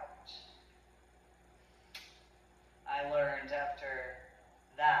that out. I learned after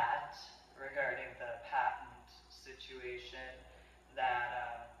that, regarding the patent situation,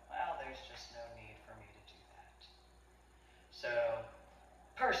 that, well, there's just no need for me to do that. So,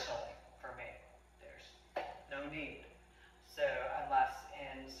 personally, for me, there's no need. So, unless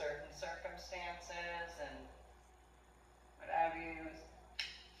in certain circumstances and what have you,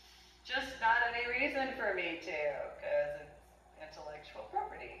 just not any reason for me to, because it's intellectual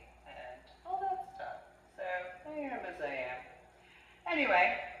property and all that stuff. So, I am as I am.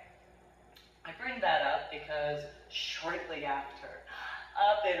 Anyway, I bring that up because shortly after,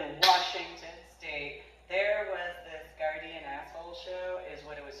 up in Washington State, there was this Guardian Asshole Show, is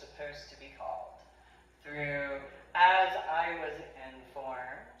what it was supposed to be called. Through, as I was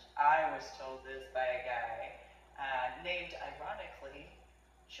informed, I was told this by a guy named, ironically,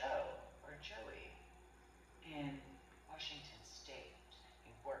 Joe, or Joey, in Washington State.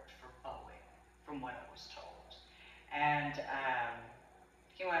 He worked for Boeing, from what I was told. And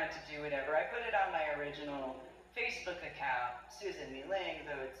he wanted to do whatever. I put it on my original Facebook account, Susan Mi Ling,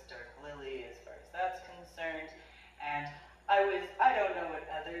 though it's Dark Lily as far as that's concerned. And I don't know what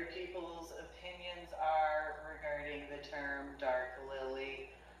other people's opinions are regarding the term Dark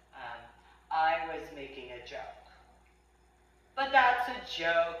Lily. I was making a joke. But that's a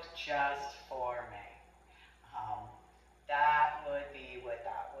joke just for me. That would be what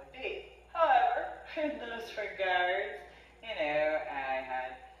that would be. However, in those regards, I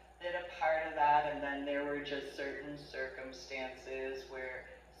had been a part of that, and then there were just certain circumstances where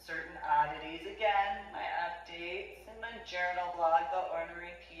certain oddities, again, my updates in my journal blog, The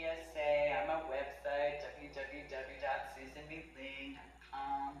Ornery PSA, on my website,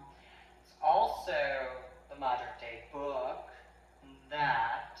 www.susanmiling.com. It's also the Modern Day book,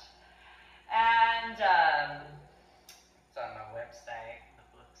 that, and it's on my website, the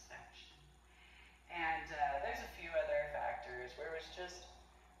book section. And there's a few other factors where it was just,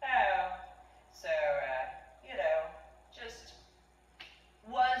 just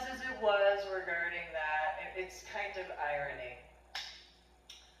was as it was regarding that. It's kind of irony.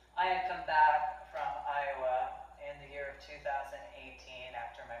 I had come back from Iowa in the year of 2018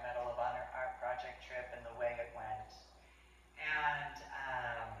 after my Medal of Honor art project trip and the way it went. And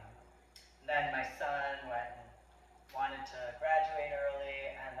then my son wanted to graduate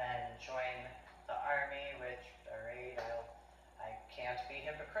early and then join the Army, which, all right, I can't be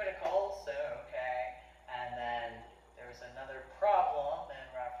hypocritical, so okay. And then there was another problem in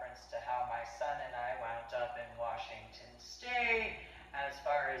reference to how my son and I wound up in Washington State as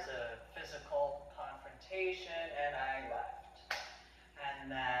far as a physical confrontation, and I left.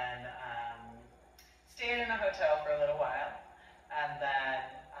 And then stayed in a hotel for a little while, and then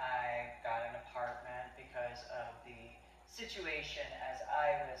I got an apartment because of the situation, as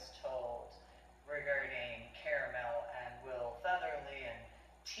I was told, regarding Caramel and Will Featherly and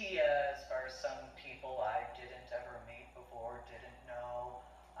Tia, as far as some people I didn't ever meet before, didn't know,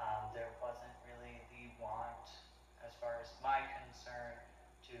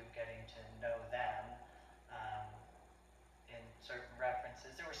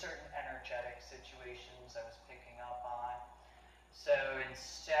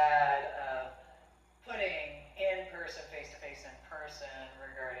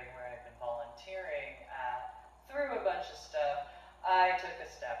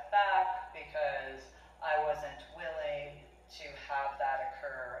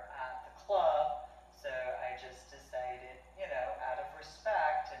 occur at the club, so I just decided, you know, out of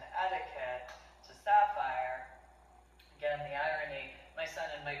respect and etiquette to Sapphire. Again, the irony, my son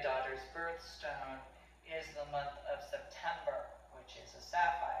and my daughter's birthstone is the month of September, which is a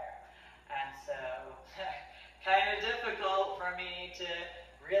sapphire. And so, kind of difficult for me to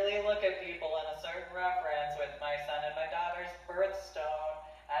really look at people in a certain reference with my son and my daughter's birthstone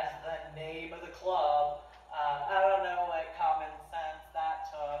as the name of the club. I don't know what common sense that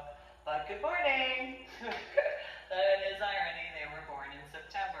took, but good morning! That is irony, they were born in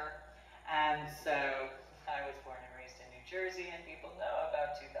September. And so, I was born and raised in New Jersey, and people know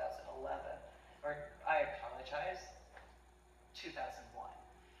about 2011, or I apologize, 2001.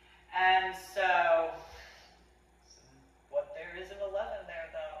 And so, what there is an 11 there,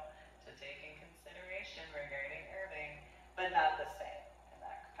 though, to take in consideration regarding Irving, but not the same in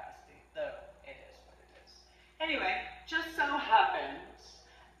that capacity, though it is what it is. Anyway, just so happens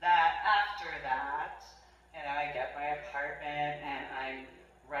that after that, you know, I get my apartment, and I'm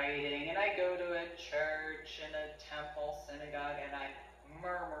writing, and I go to a church and a temple, synagogue, and I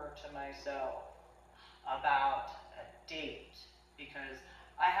murmur to myself about a date, because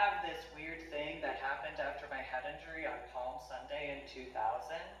I have this weird thing that happened after my head injury on Palm Sunday in 2000.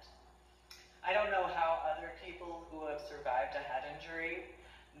 I don't know how other people who have survived a head injury,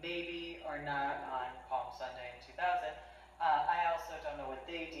 maybe or not on Palm Sunday in 2000, I also don't know what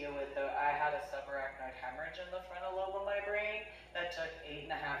they deal with, though. I had a subarachnoid hemorrhage in the frontal lobe of my brain that took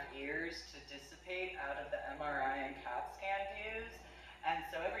 8.5 years to dissipate out of the MRI and CAT scan views. And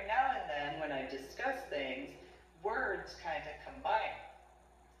so every now and then when I discuss things, words kind of combine.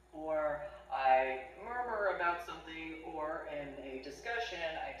 Or I murmur about something, or in a discussion,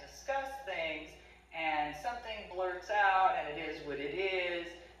 I discuss things, and something blurts out, and it is what it is.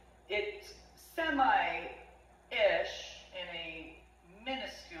 It's semi-ish, in a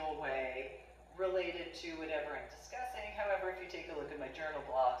minuscule way, related to whatever I'm discussing. However, if you take a look at my journal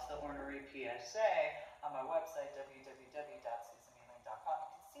blogs, the ornery PSA, on my website, www.susanmealing.com,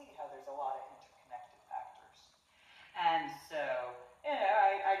 you can see how there's a lot of interconnected factors. And so, you know,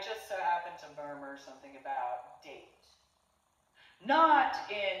 I just so happen to murmur something about date. Not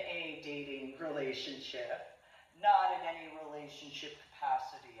in a dating relationship, not in any relationship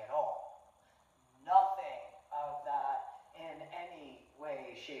capacity at all. Nothing of that in any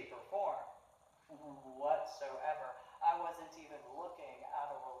way, shape, or form whatsoever. I wasn't even looking at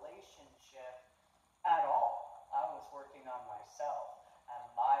a relationship at all. I was working on myself and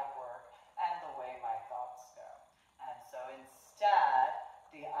my work and the way my thoughts go. And so instead,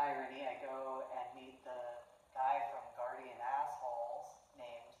 the irony, I go and meet the guy from Guardian Assholes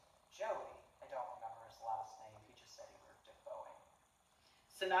named Joey. I don't remember his last name. He just said he worked at Boeing.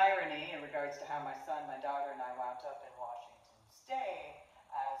 It's an irony in regards to how my son, my daughter, and I wound up in Washington State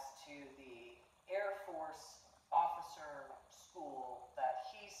as to the Air Force officer school that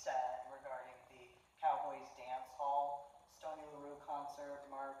he said regarding the Cowboys Dance Hall Stony LaRue concert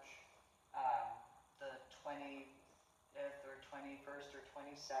march, the 20th or 21st or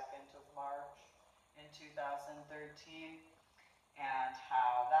 22nd of March in 2013, and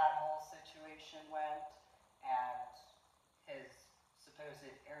how that whole situation went, and his supposed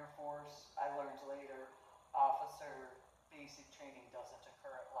Air Force, I learned later, officer basic training doesn't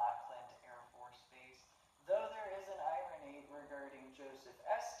occur at Lackland Air Force Base, though there is an irony regarding Joseph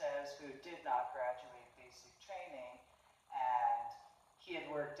Estes, who did not graduate basic training, and he had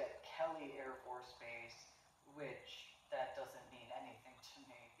worked at Kelly Air Force Base, which that doesn't mean anything to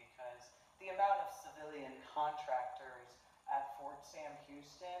me, because the amount of civilian contractors at Fort Sam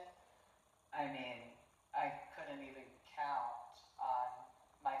Houston, I mean, I couldn't even count on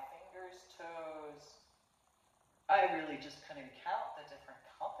my fingers, toes. I really just couldn't count the different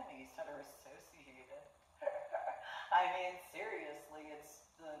companies that are associated. I mean, seriously,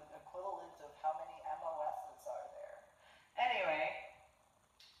 it's the equivalent of how many MOSs are there. Anyway,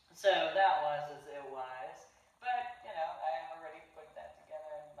 so that was as it was. But, you know, I've already put that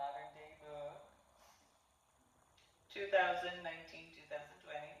together in modern day book. 2019, 2020,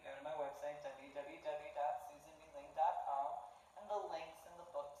 go to my website, www.susanmealing.com, and the links in the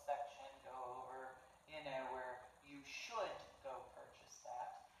book section go over, you know, where you should go purchase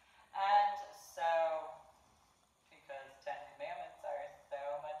that. And so, because 10 Commandments are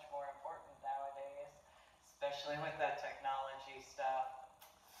so much more important nowadays, especially with that technology stuff.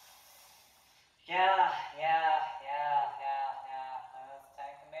 Yeah. Those 10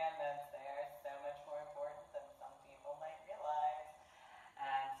 Commandments, they are so much more important than some people might realize.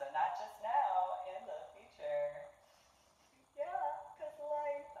 And so not just now, in the future. Yeah, because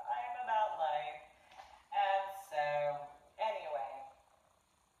life, I am about life. And so, anyway,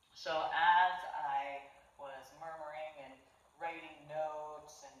 So as I was murmuring and writing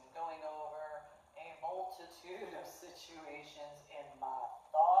notes and going over a multitude of situations in my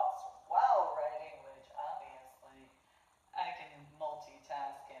thoughts while writing, which obviously I can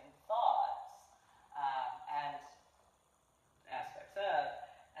multitask in thoughts and aspects of,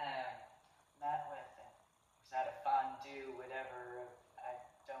 um, met with and was at a fondue, whatever, I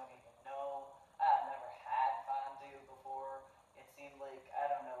don't even know. I never had fondue before. It seemed like, I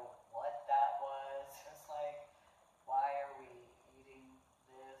don't know what that was. It's like, why are we eating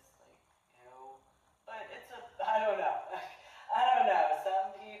this? Like, ew. But it's I don't know. I don't know.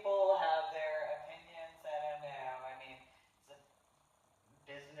 Some people have their opinions. I don't know. I mean, it's a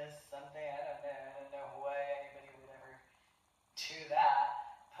business, something. I don't know. I don't know why anybody would ever do that.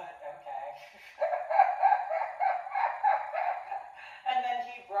 But okay. And then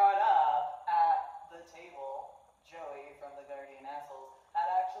he brought up at the table, Joey from the Guardian Assholes had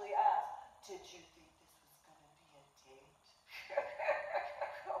actually asked, did you think this was going to be a date?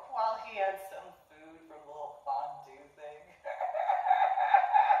 While he had some food from the little fondue thing.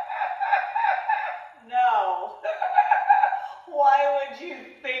 No. Why would you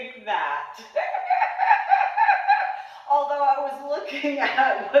think that? Although I was looking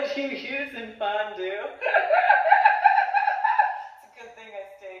at what you use in fondue. It's a good thing I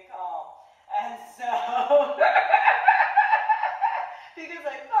stay calm. And so, because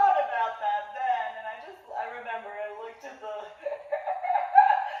I thought about that then, and I remember I looked at the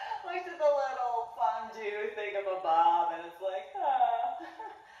little fondue thingamabob, and it's like,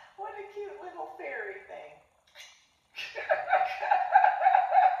 what a cute little fairy thing.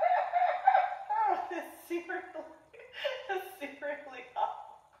 Oh, this seriously awkward.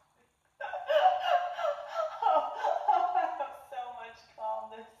 I have so much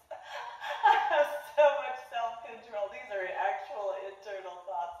calmness. I have so much self-control. These are actual internal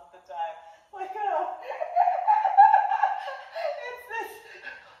thoughts at the time. Like, it's this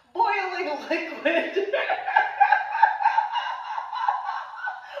boiling liquid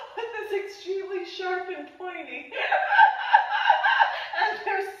with this extremely sharp and pointy.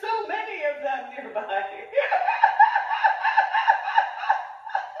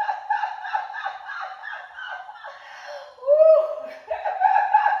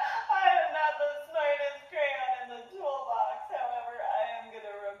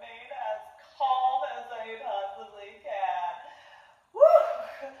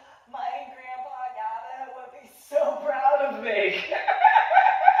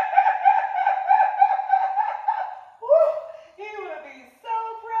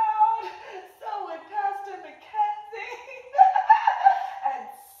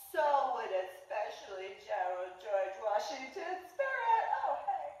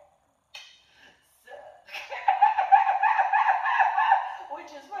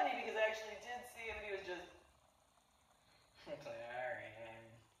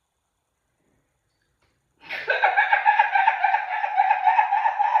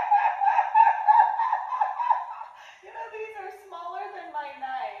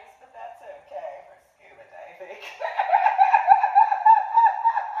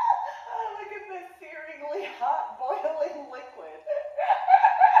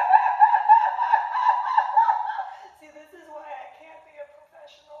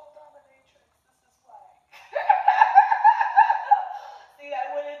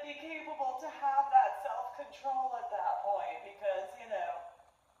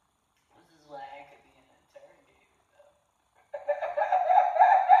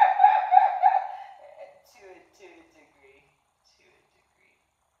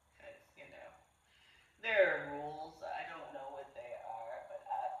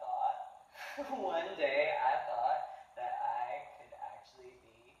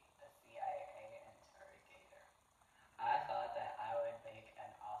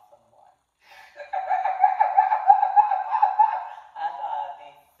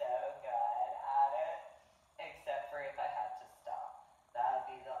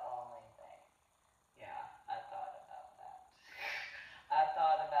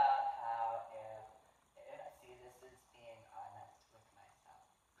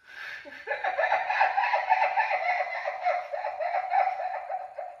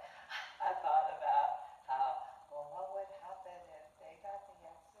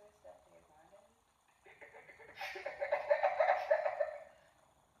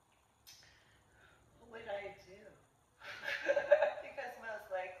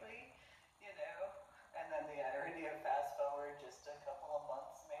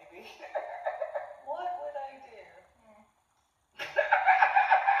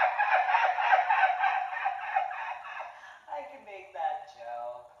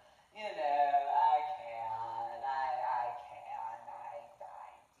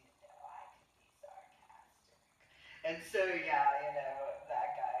 And so, yeah,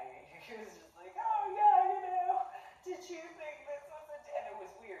 that guy, he was just like, oh, yeah, did you think this was a... And it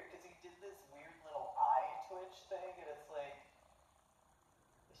was weird, because he did this weird little eye twitch thing, and it's like,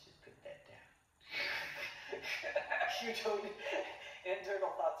 let's just put that down. You don't...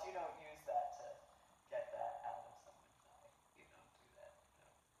 Internal thoughts, you don't use that to get that out of someone's eye. You don't do that.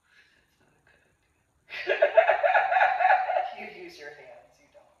 No, that's not a good idea. You use your hands, you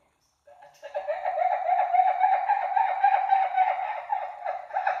don't use that.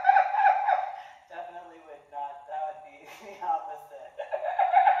 Definitely would not, that would be the opposite.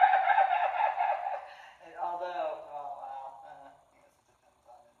 And although, yes, it depends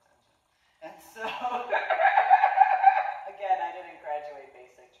on intention. And so, again, I didn't graduate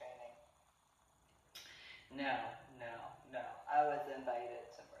basic training. No. I was invited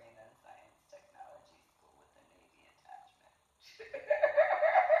to Brain and Science Technology School with a Navy attachment.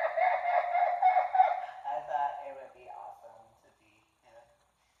 I thought it would be awesome to be,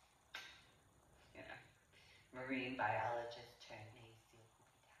 marine biologist turned Navy SEAL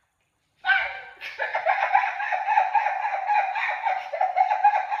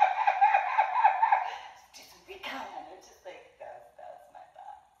do some recon. It's just like that's my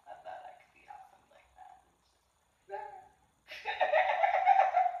thought. I thought I could be awesome like that.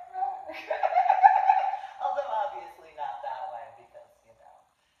 Although obviously not that way because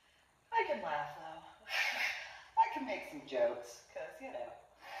I can laugh though. I can make some jokes because this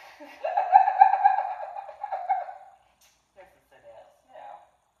is it is,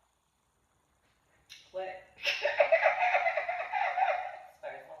 What? As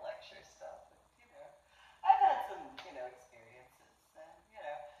far as the lecture stuff, I've had some, experiences, and,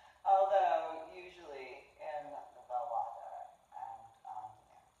 although usually in the water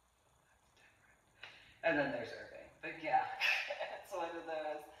and then there's Irving. But yeah, it's one of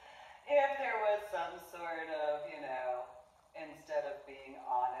those, if there was some sort of, instead of being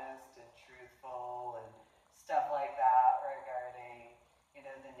honest and truthful and stuff like that regarding,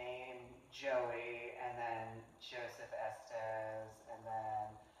 the name Joey and then Joseph Estes and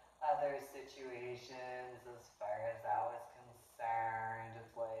then other situations as far as that was concerned,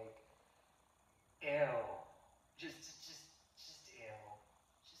 it's like, ew. Just ew.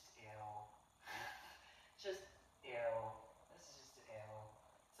 Just ew. Just ew. This is just ew.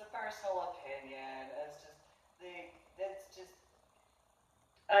 It's a personal opinion. It's just,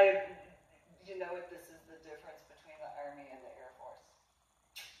 you know what, this is the difference between the Army and the Air Force.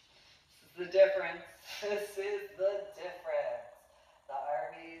 This is the difference. This is the difference. The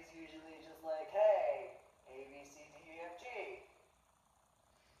Army is usually just like, hey, A, B, C, D, E, F, G.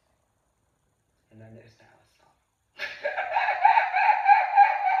 And then there's now a song.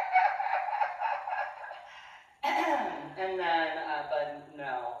 And then, but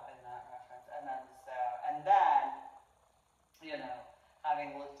no, in that reference. And then,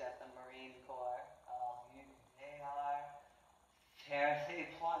 having looked at the Marine Corps, they are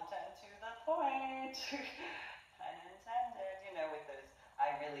fairly blunt and to the point. Pun intended, with those,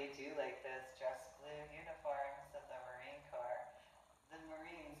 I really do like those dress blue uniforms of the Marine Corps. The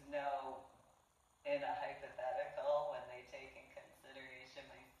Marines know in a hypothetical, when they take in consideration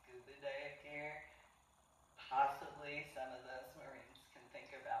my scuba dive gear, possibly some of those Marines can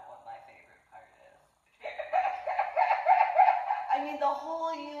think about what my favorite part is. I mean, the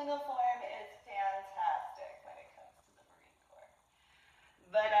whole uniform is fantastic when it comes to the Marine Corps.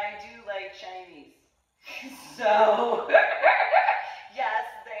 But I do like Chinese. So, yes,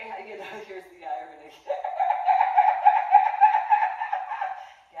 here's the irony.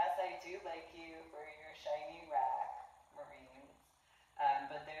 Yes, I do like you for your shiny rack, Marines.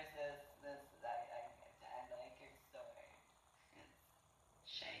 But there's this I like your sword. It's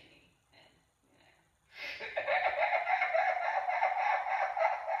shiny and,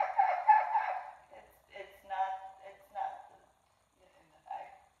 it's not,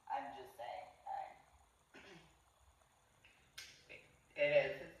 I'm just saying, it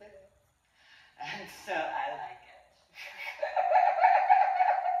is. And so I like it.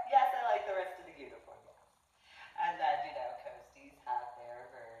 Yes, I like the rest of the uniform, yes. And then, Coasties have their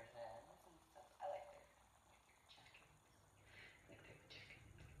versions and stuff. I like their chickens.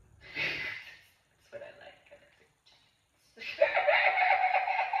 That's what I like. I like their chickens.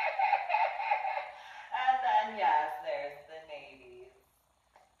 And then, yes, there's the navies.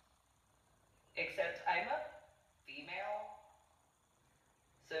 Except I'm a female.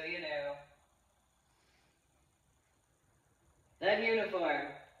 So, that uniform,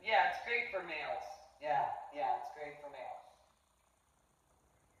 yeah, it's great for males. Yeah, it's great for males.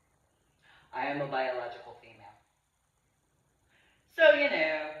 I am a biological female. So,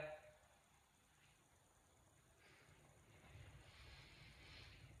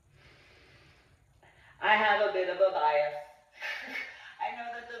 I have a bit of a bias. I know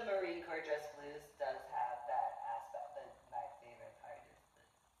that the Marine Corps dress blues does have that aspect, but my favorite part is the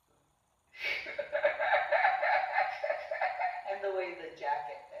and the way the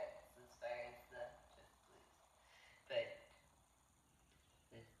jacket fits as far as the dress blues. But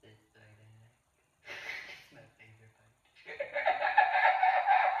this part I like. It's my favorite part.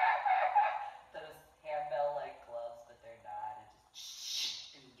 Those handbell like gloves, but they're not. It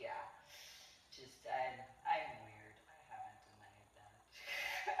just and yeah. Just I'm weird. I haven't denied that.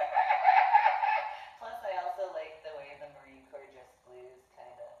 Plus, I also like the way the Marine Corps dress blues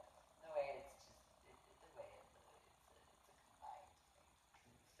kind of the way it's just the way it's a combined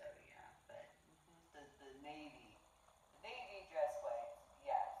thing. So yeah, but the navy dress whites,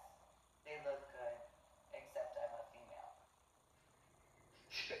 yes, they look good. Except I'm a female.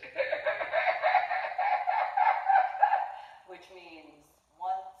 Which means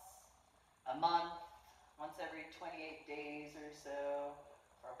once a month, once every 28 days or so,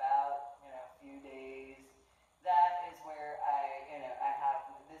 for about, a few days, that is where I have,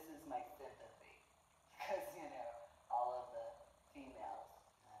 this is my sympathy. Because, all of the females,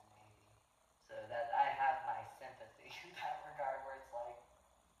 maybe. So that I have my sympathy in that regard where it's like,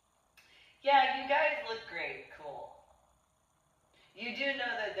 yeah, you guys look great, cool. You do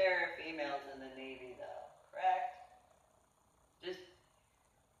know that there are females in the Navy, though, correct? Just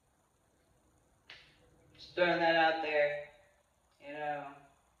throwing that out there.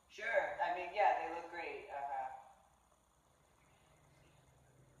 Sure. I mean, yeah, they look great.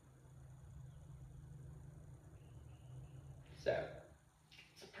 So,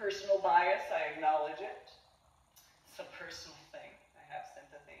 it's a personal bias. I acknowledge it. It's a personal thing. I have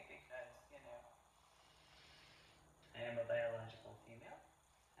sympathy because, I am a biological female.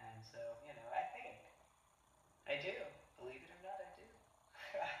 And so, I do. Believe it or not, I do.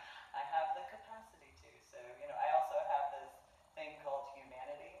 I have the capacity to. So, I also have this thing called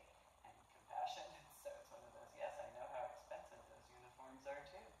humanity and compassion. So it's one of those, yes, I know how expensive those uniforms are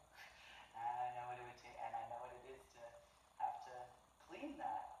too. And I know what it would take, and I know what it is to have to clean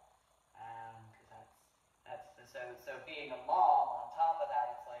that. Because so being a mom on top of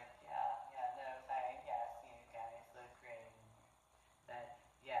that, it's like, yeah, no, thank, yes, you guys look great. That,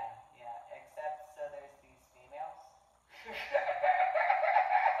 yeah, except so there's these females.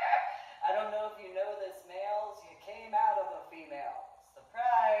 I don't know if you know this, males, you came out of a female.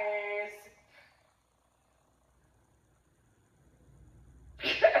 Surprise!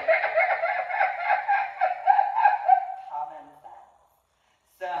 Common sense.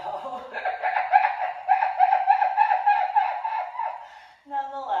 So,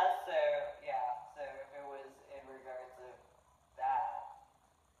 nonetheless, so if it was in regards of that,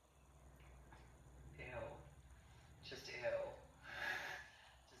 ew, just ew,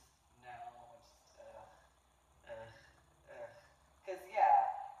 just no, just ugh, ugh. Because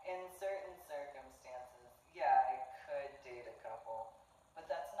in certain circumstances, I could date a couple, but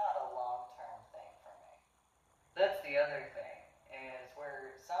that's not a long-term thing for me. That's the other thing, is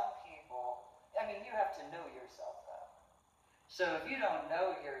where some people, I mean, you have to know yourself though. So if you don't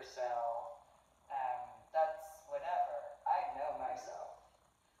know yourself, that's whatever. I know myself.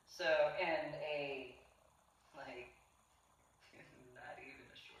 So in a, like, not even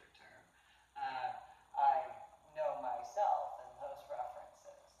a short term, I know myself and those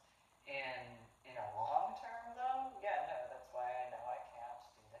references. In a long term though, no, that's why I know I can't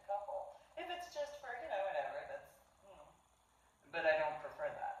date a couple. If it's just for, whatever, but I don't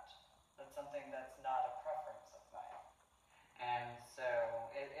prefer that. That's something that's not a preference of mine. And so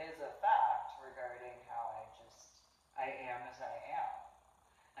it is a fact regarding how I am as I am.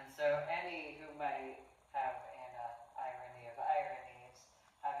 And so any who might have, in a irony of ironies,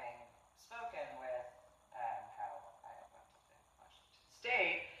 having spoken with how I went to Washington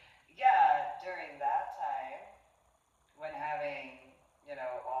State, during that time, when having,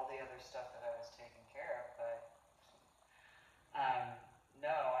 all the other stuff that I was taking care of, but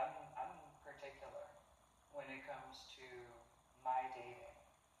no, I'm particular when it comes to my dating.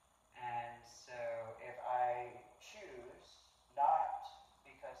 And so if I choose not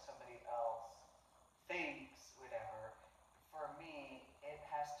because somebody else thinks whatever, for me it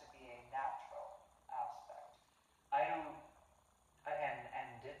has to be a natural aspect. I don't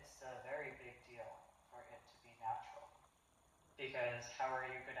and it's a very big deal for it to be natural. Because how are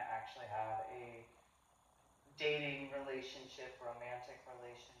you going to actually have a dating relationship, romantic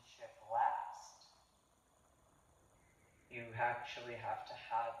relationship last? You actually have to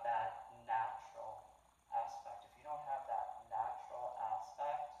have that natural aspect. If you don't have that natural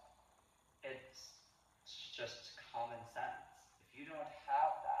aspect, it's just common sense. If you don't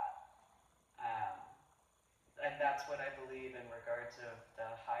have that, that's what I believe in regards of the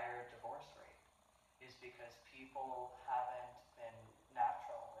higher divorce rate, is because people haven't been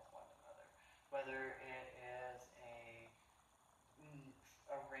natural with one another. Whether it is a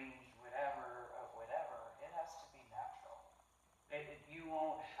arranged whatever, it has to be natural. You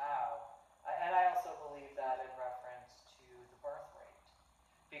won't have, and I also believe that in reference to the birth rate,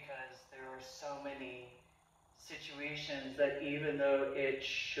 because there are so many situations that even though it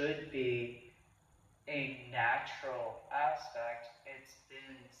should be a natural aspect, it's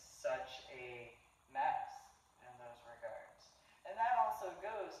been such a mess in those regards. And that also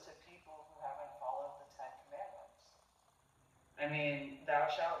goes to people who haven't followed the Ten Commandments. I mean, thou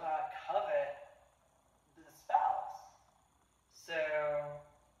shalt not covet the spouse. So,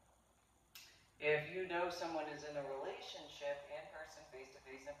 if you know someone is in a relationship, in person, face to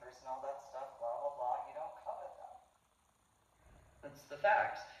face, in person, all that stuff, blah, blah, blah, you don't covet them. That's the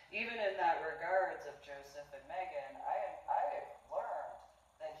facts. Even in that regards of Joseph and Megan, I have learned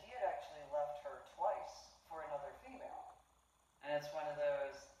that he had actually left her twice for another female. And it's one of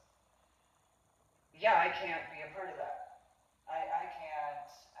those, yeah, I can't be a part of that. I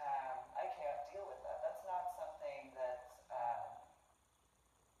can't deal with that. That's not something that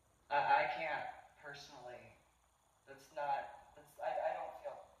I can't personally. I don't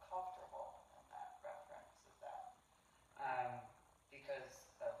feel comfortable in that reference of that.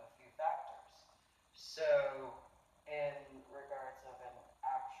 Because of a few factors. So, in regards of an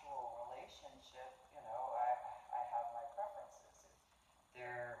actual relationship, I have my preferences. If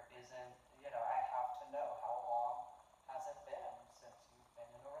there isn't, I have to know how long has it been since you've been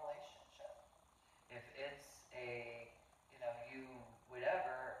in a relationship. If it's a, you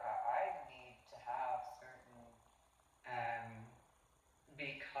whatever, I need to have certain,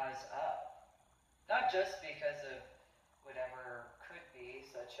 because of, not just because of whatever could be,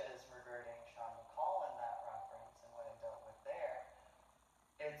 such as regarding Sean McCall in that reference and what I dealt with there,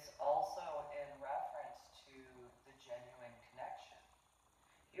 it's also in reference to the genuine connection.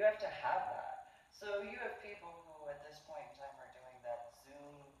 You have to have that. So you have people who at this point in time are doing that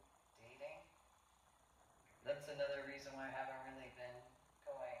Zoom dating. That's another reason why I haven't really been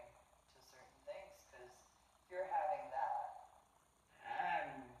going to certain things, because if you're having that,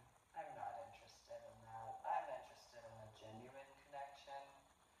 I'm not interested in that. I'm interested in a genuine connection,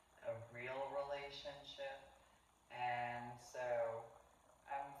 a real relationship, and so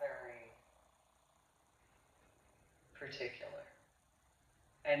I'm very particular.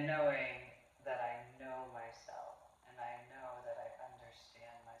 And knowing that I know myself, and I know that I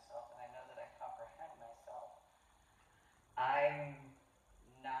understand myself, and I know that I comprehend myself, I'm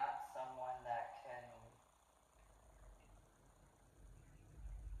not someone that can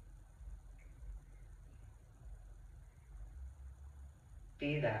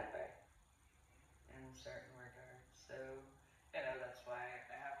be that way in certain regards. So, that's why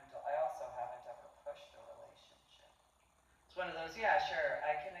I also haven't ever pushed a relationship. It's one of those, yeah, sure,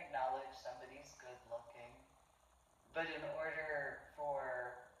 I can acknowledge somebody's good looking, but in order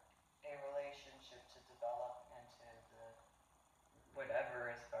for a relationship to develop into the whatever,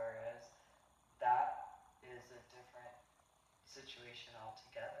 as far as that is a different situation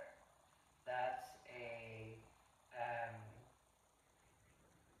altogether. That's a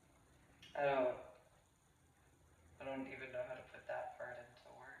I don't even know how to put that part into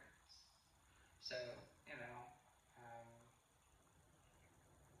words. So,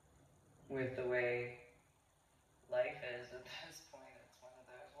 with the way life is at this point, it's one of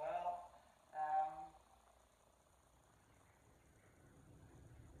those,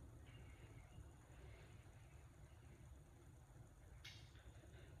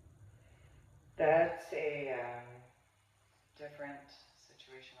 that's a different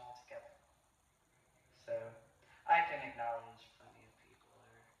situation altogether. So, I can acknowledge plenty of people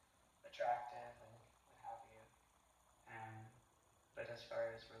are attractive and what have you. But as far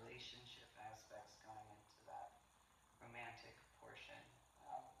as relationship aspects going into that romantic portion,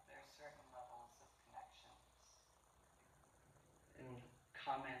 there's certain levels of connections and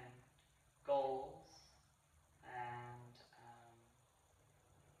common goals and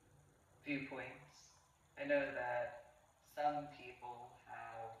viewpoints. I know that some people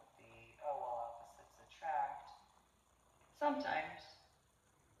have the, oh, well, opposites attract. Sometimes.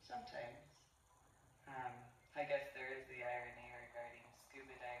 I guess there is the irony regarding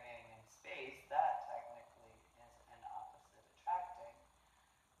scuba diving in space. That technically is an opposite attracting.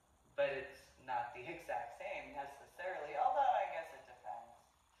 But it's not the exact same necessarily, although I guess it depends.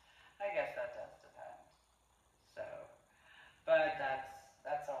 I guess that does depend. So, but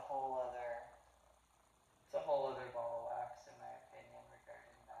that's a whole other, ball of wax in my opinion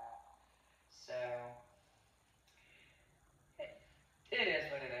regarding that. So,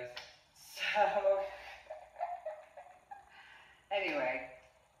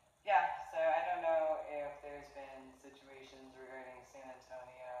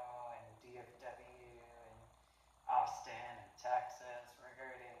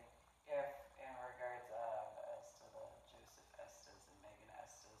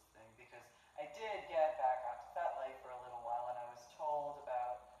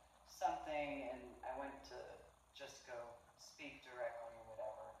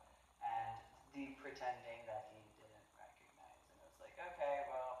 pretending that he didn't recognize. And it's like, okay,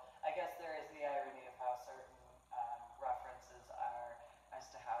 well, I guess there is the irony of how certain references are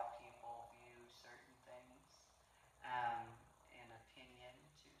as to how people view certain things. An opinion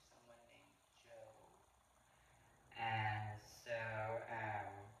to someone named Joe. And so,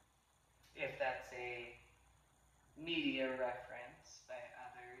 if that's a media reference by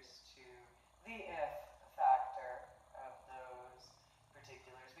others to the if factor of those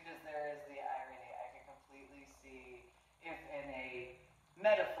particulars, because there is the irony. I can completely see, if in a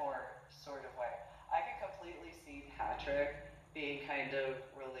metaphor sort of way, I can completely see Patrick being kind of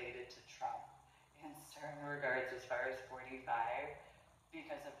related to Trump in certain regards as far as 45,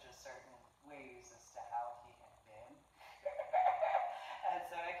 because of just certain ways as to how he had been. And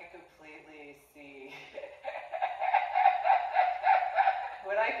so I could completely see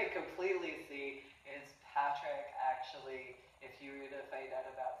what I could completely see is Patrick actually, if you were to find out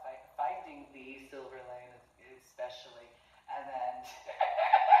about finding the Silver Lane especially, and then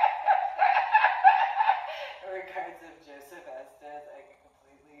in regards of Joseph Estes, I could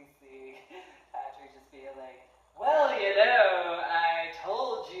completely see Patrick just being like, well, you know, I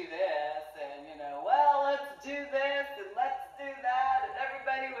told you this, and, you know, well, let's do this, and let's do that, and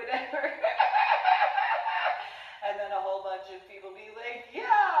everybody would ever... And then a whole bunch of people be like,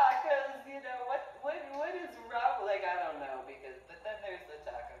 yeah, because, you know, what is wrong? Like, I don't know, because, but then there's the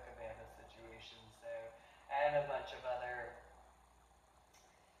Taco Cabana situation, so, and a bunch of other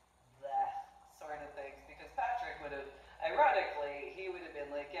sort of things, because Patrick would have, ironically, he would have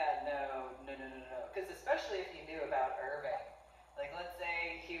been like, yeah, no, because especially if he knew about Irving. Like, let's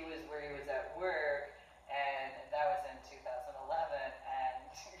say he was where he was at work, and that was in 2011, and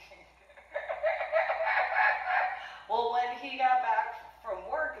well, when he got back from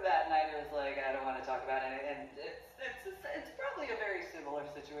work that night, it was like, I don't want to talk about it, and it's probably a very similar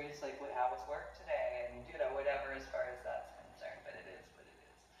situation, like how was work today, and, you know, whatever as far as that's concerned, but it is what it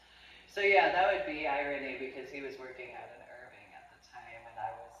is. So yeah, that would be irony, because he was working out in Irving at the time, and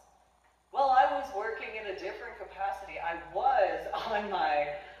I was working in a different capacity. I was on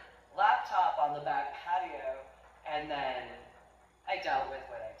my laptop on the back patio, and then I dealt with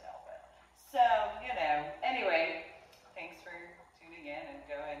what I dealt with. So, you know, anyway, thanks for tuning in, and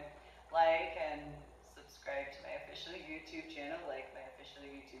go and like and subscribe to my official YouTube channel, like my official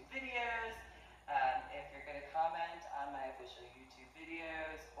YouTube videos. If you're going to comment on my official YouTube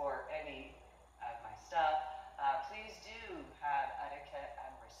videos or any of my stuff, please do have etiquette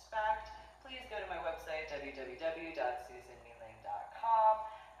and respect. Please go to my website, www.cmclub.com.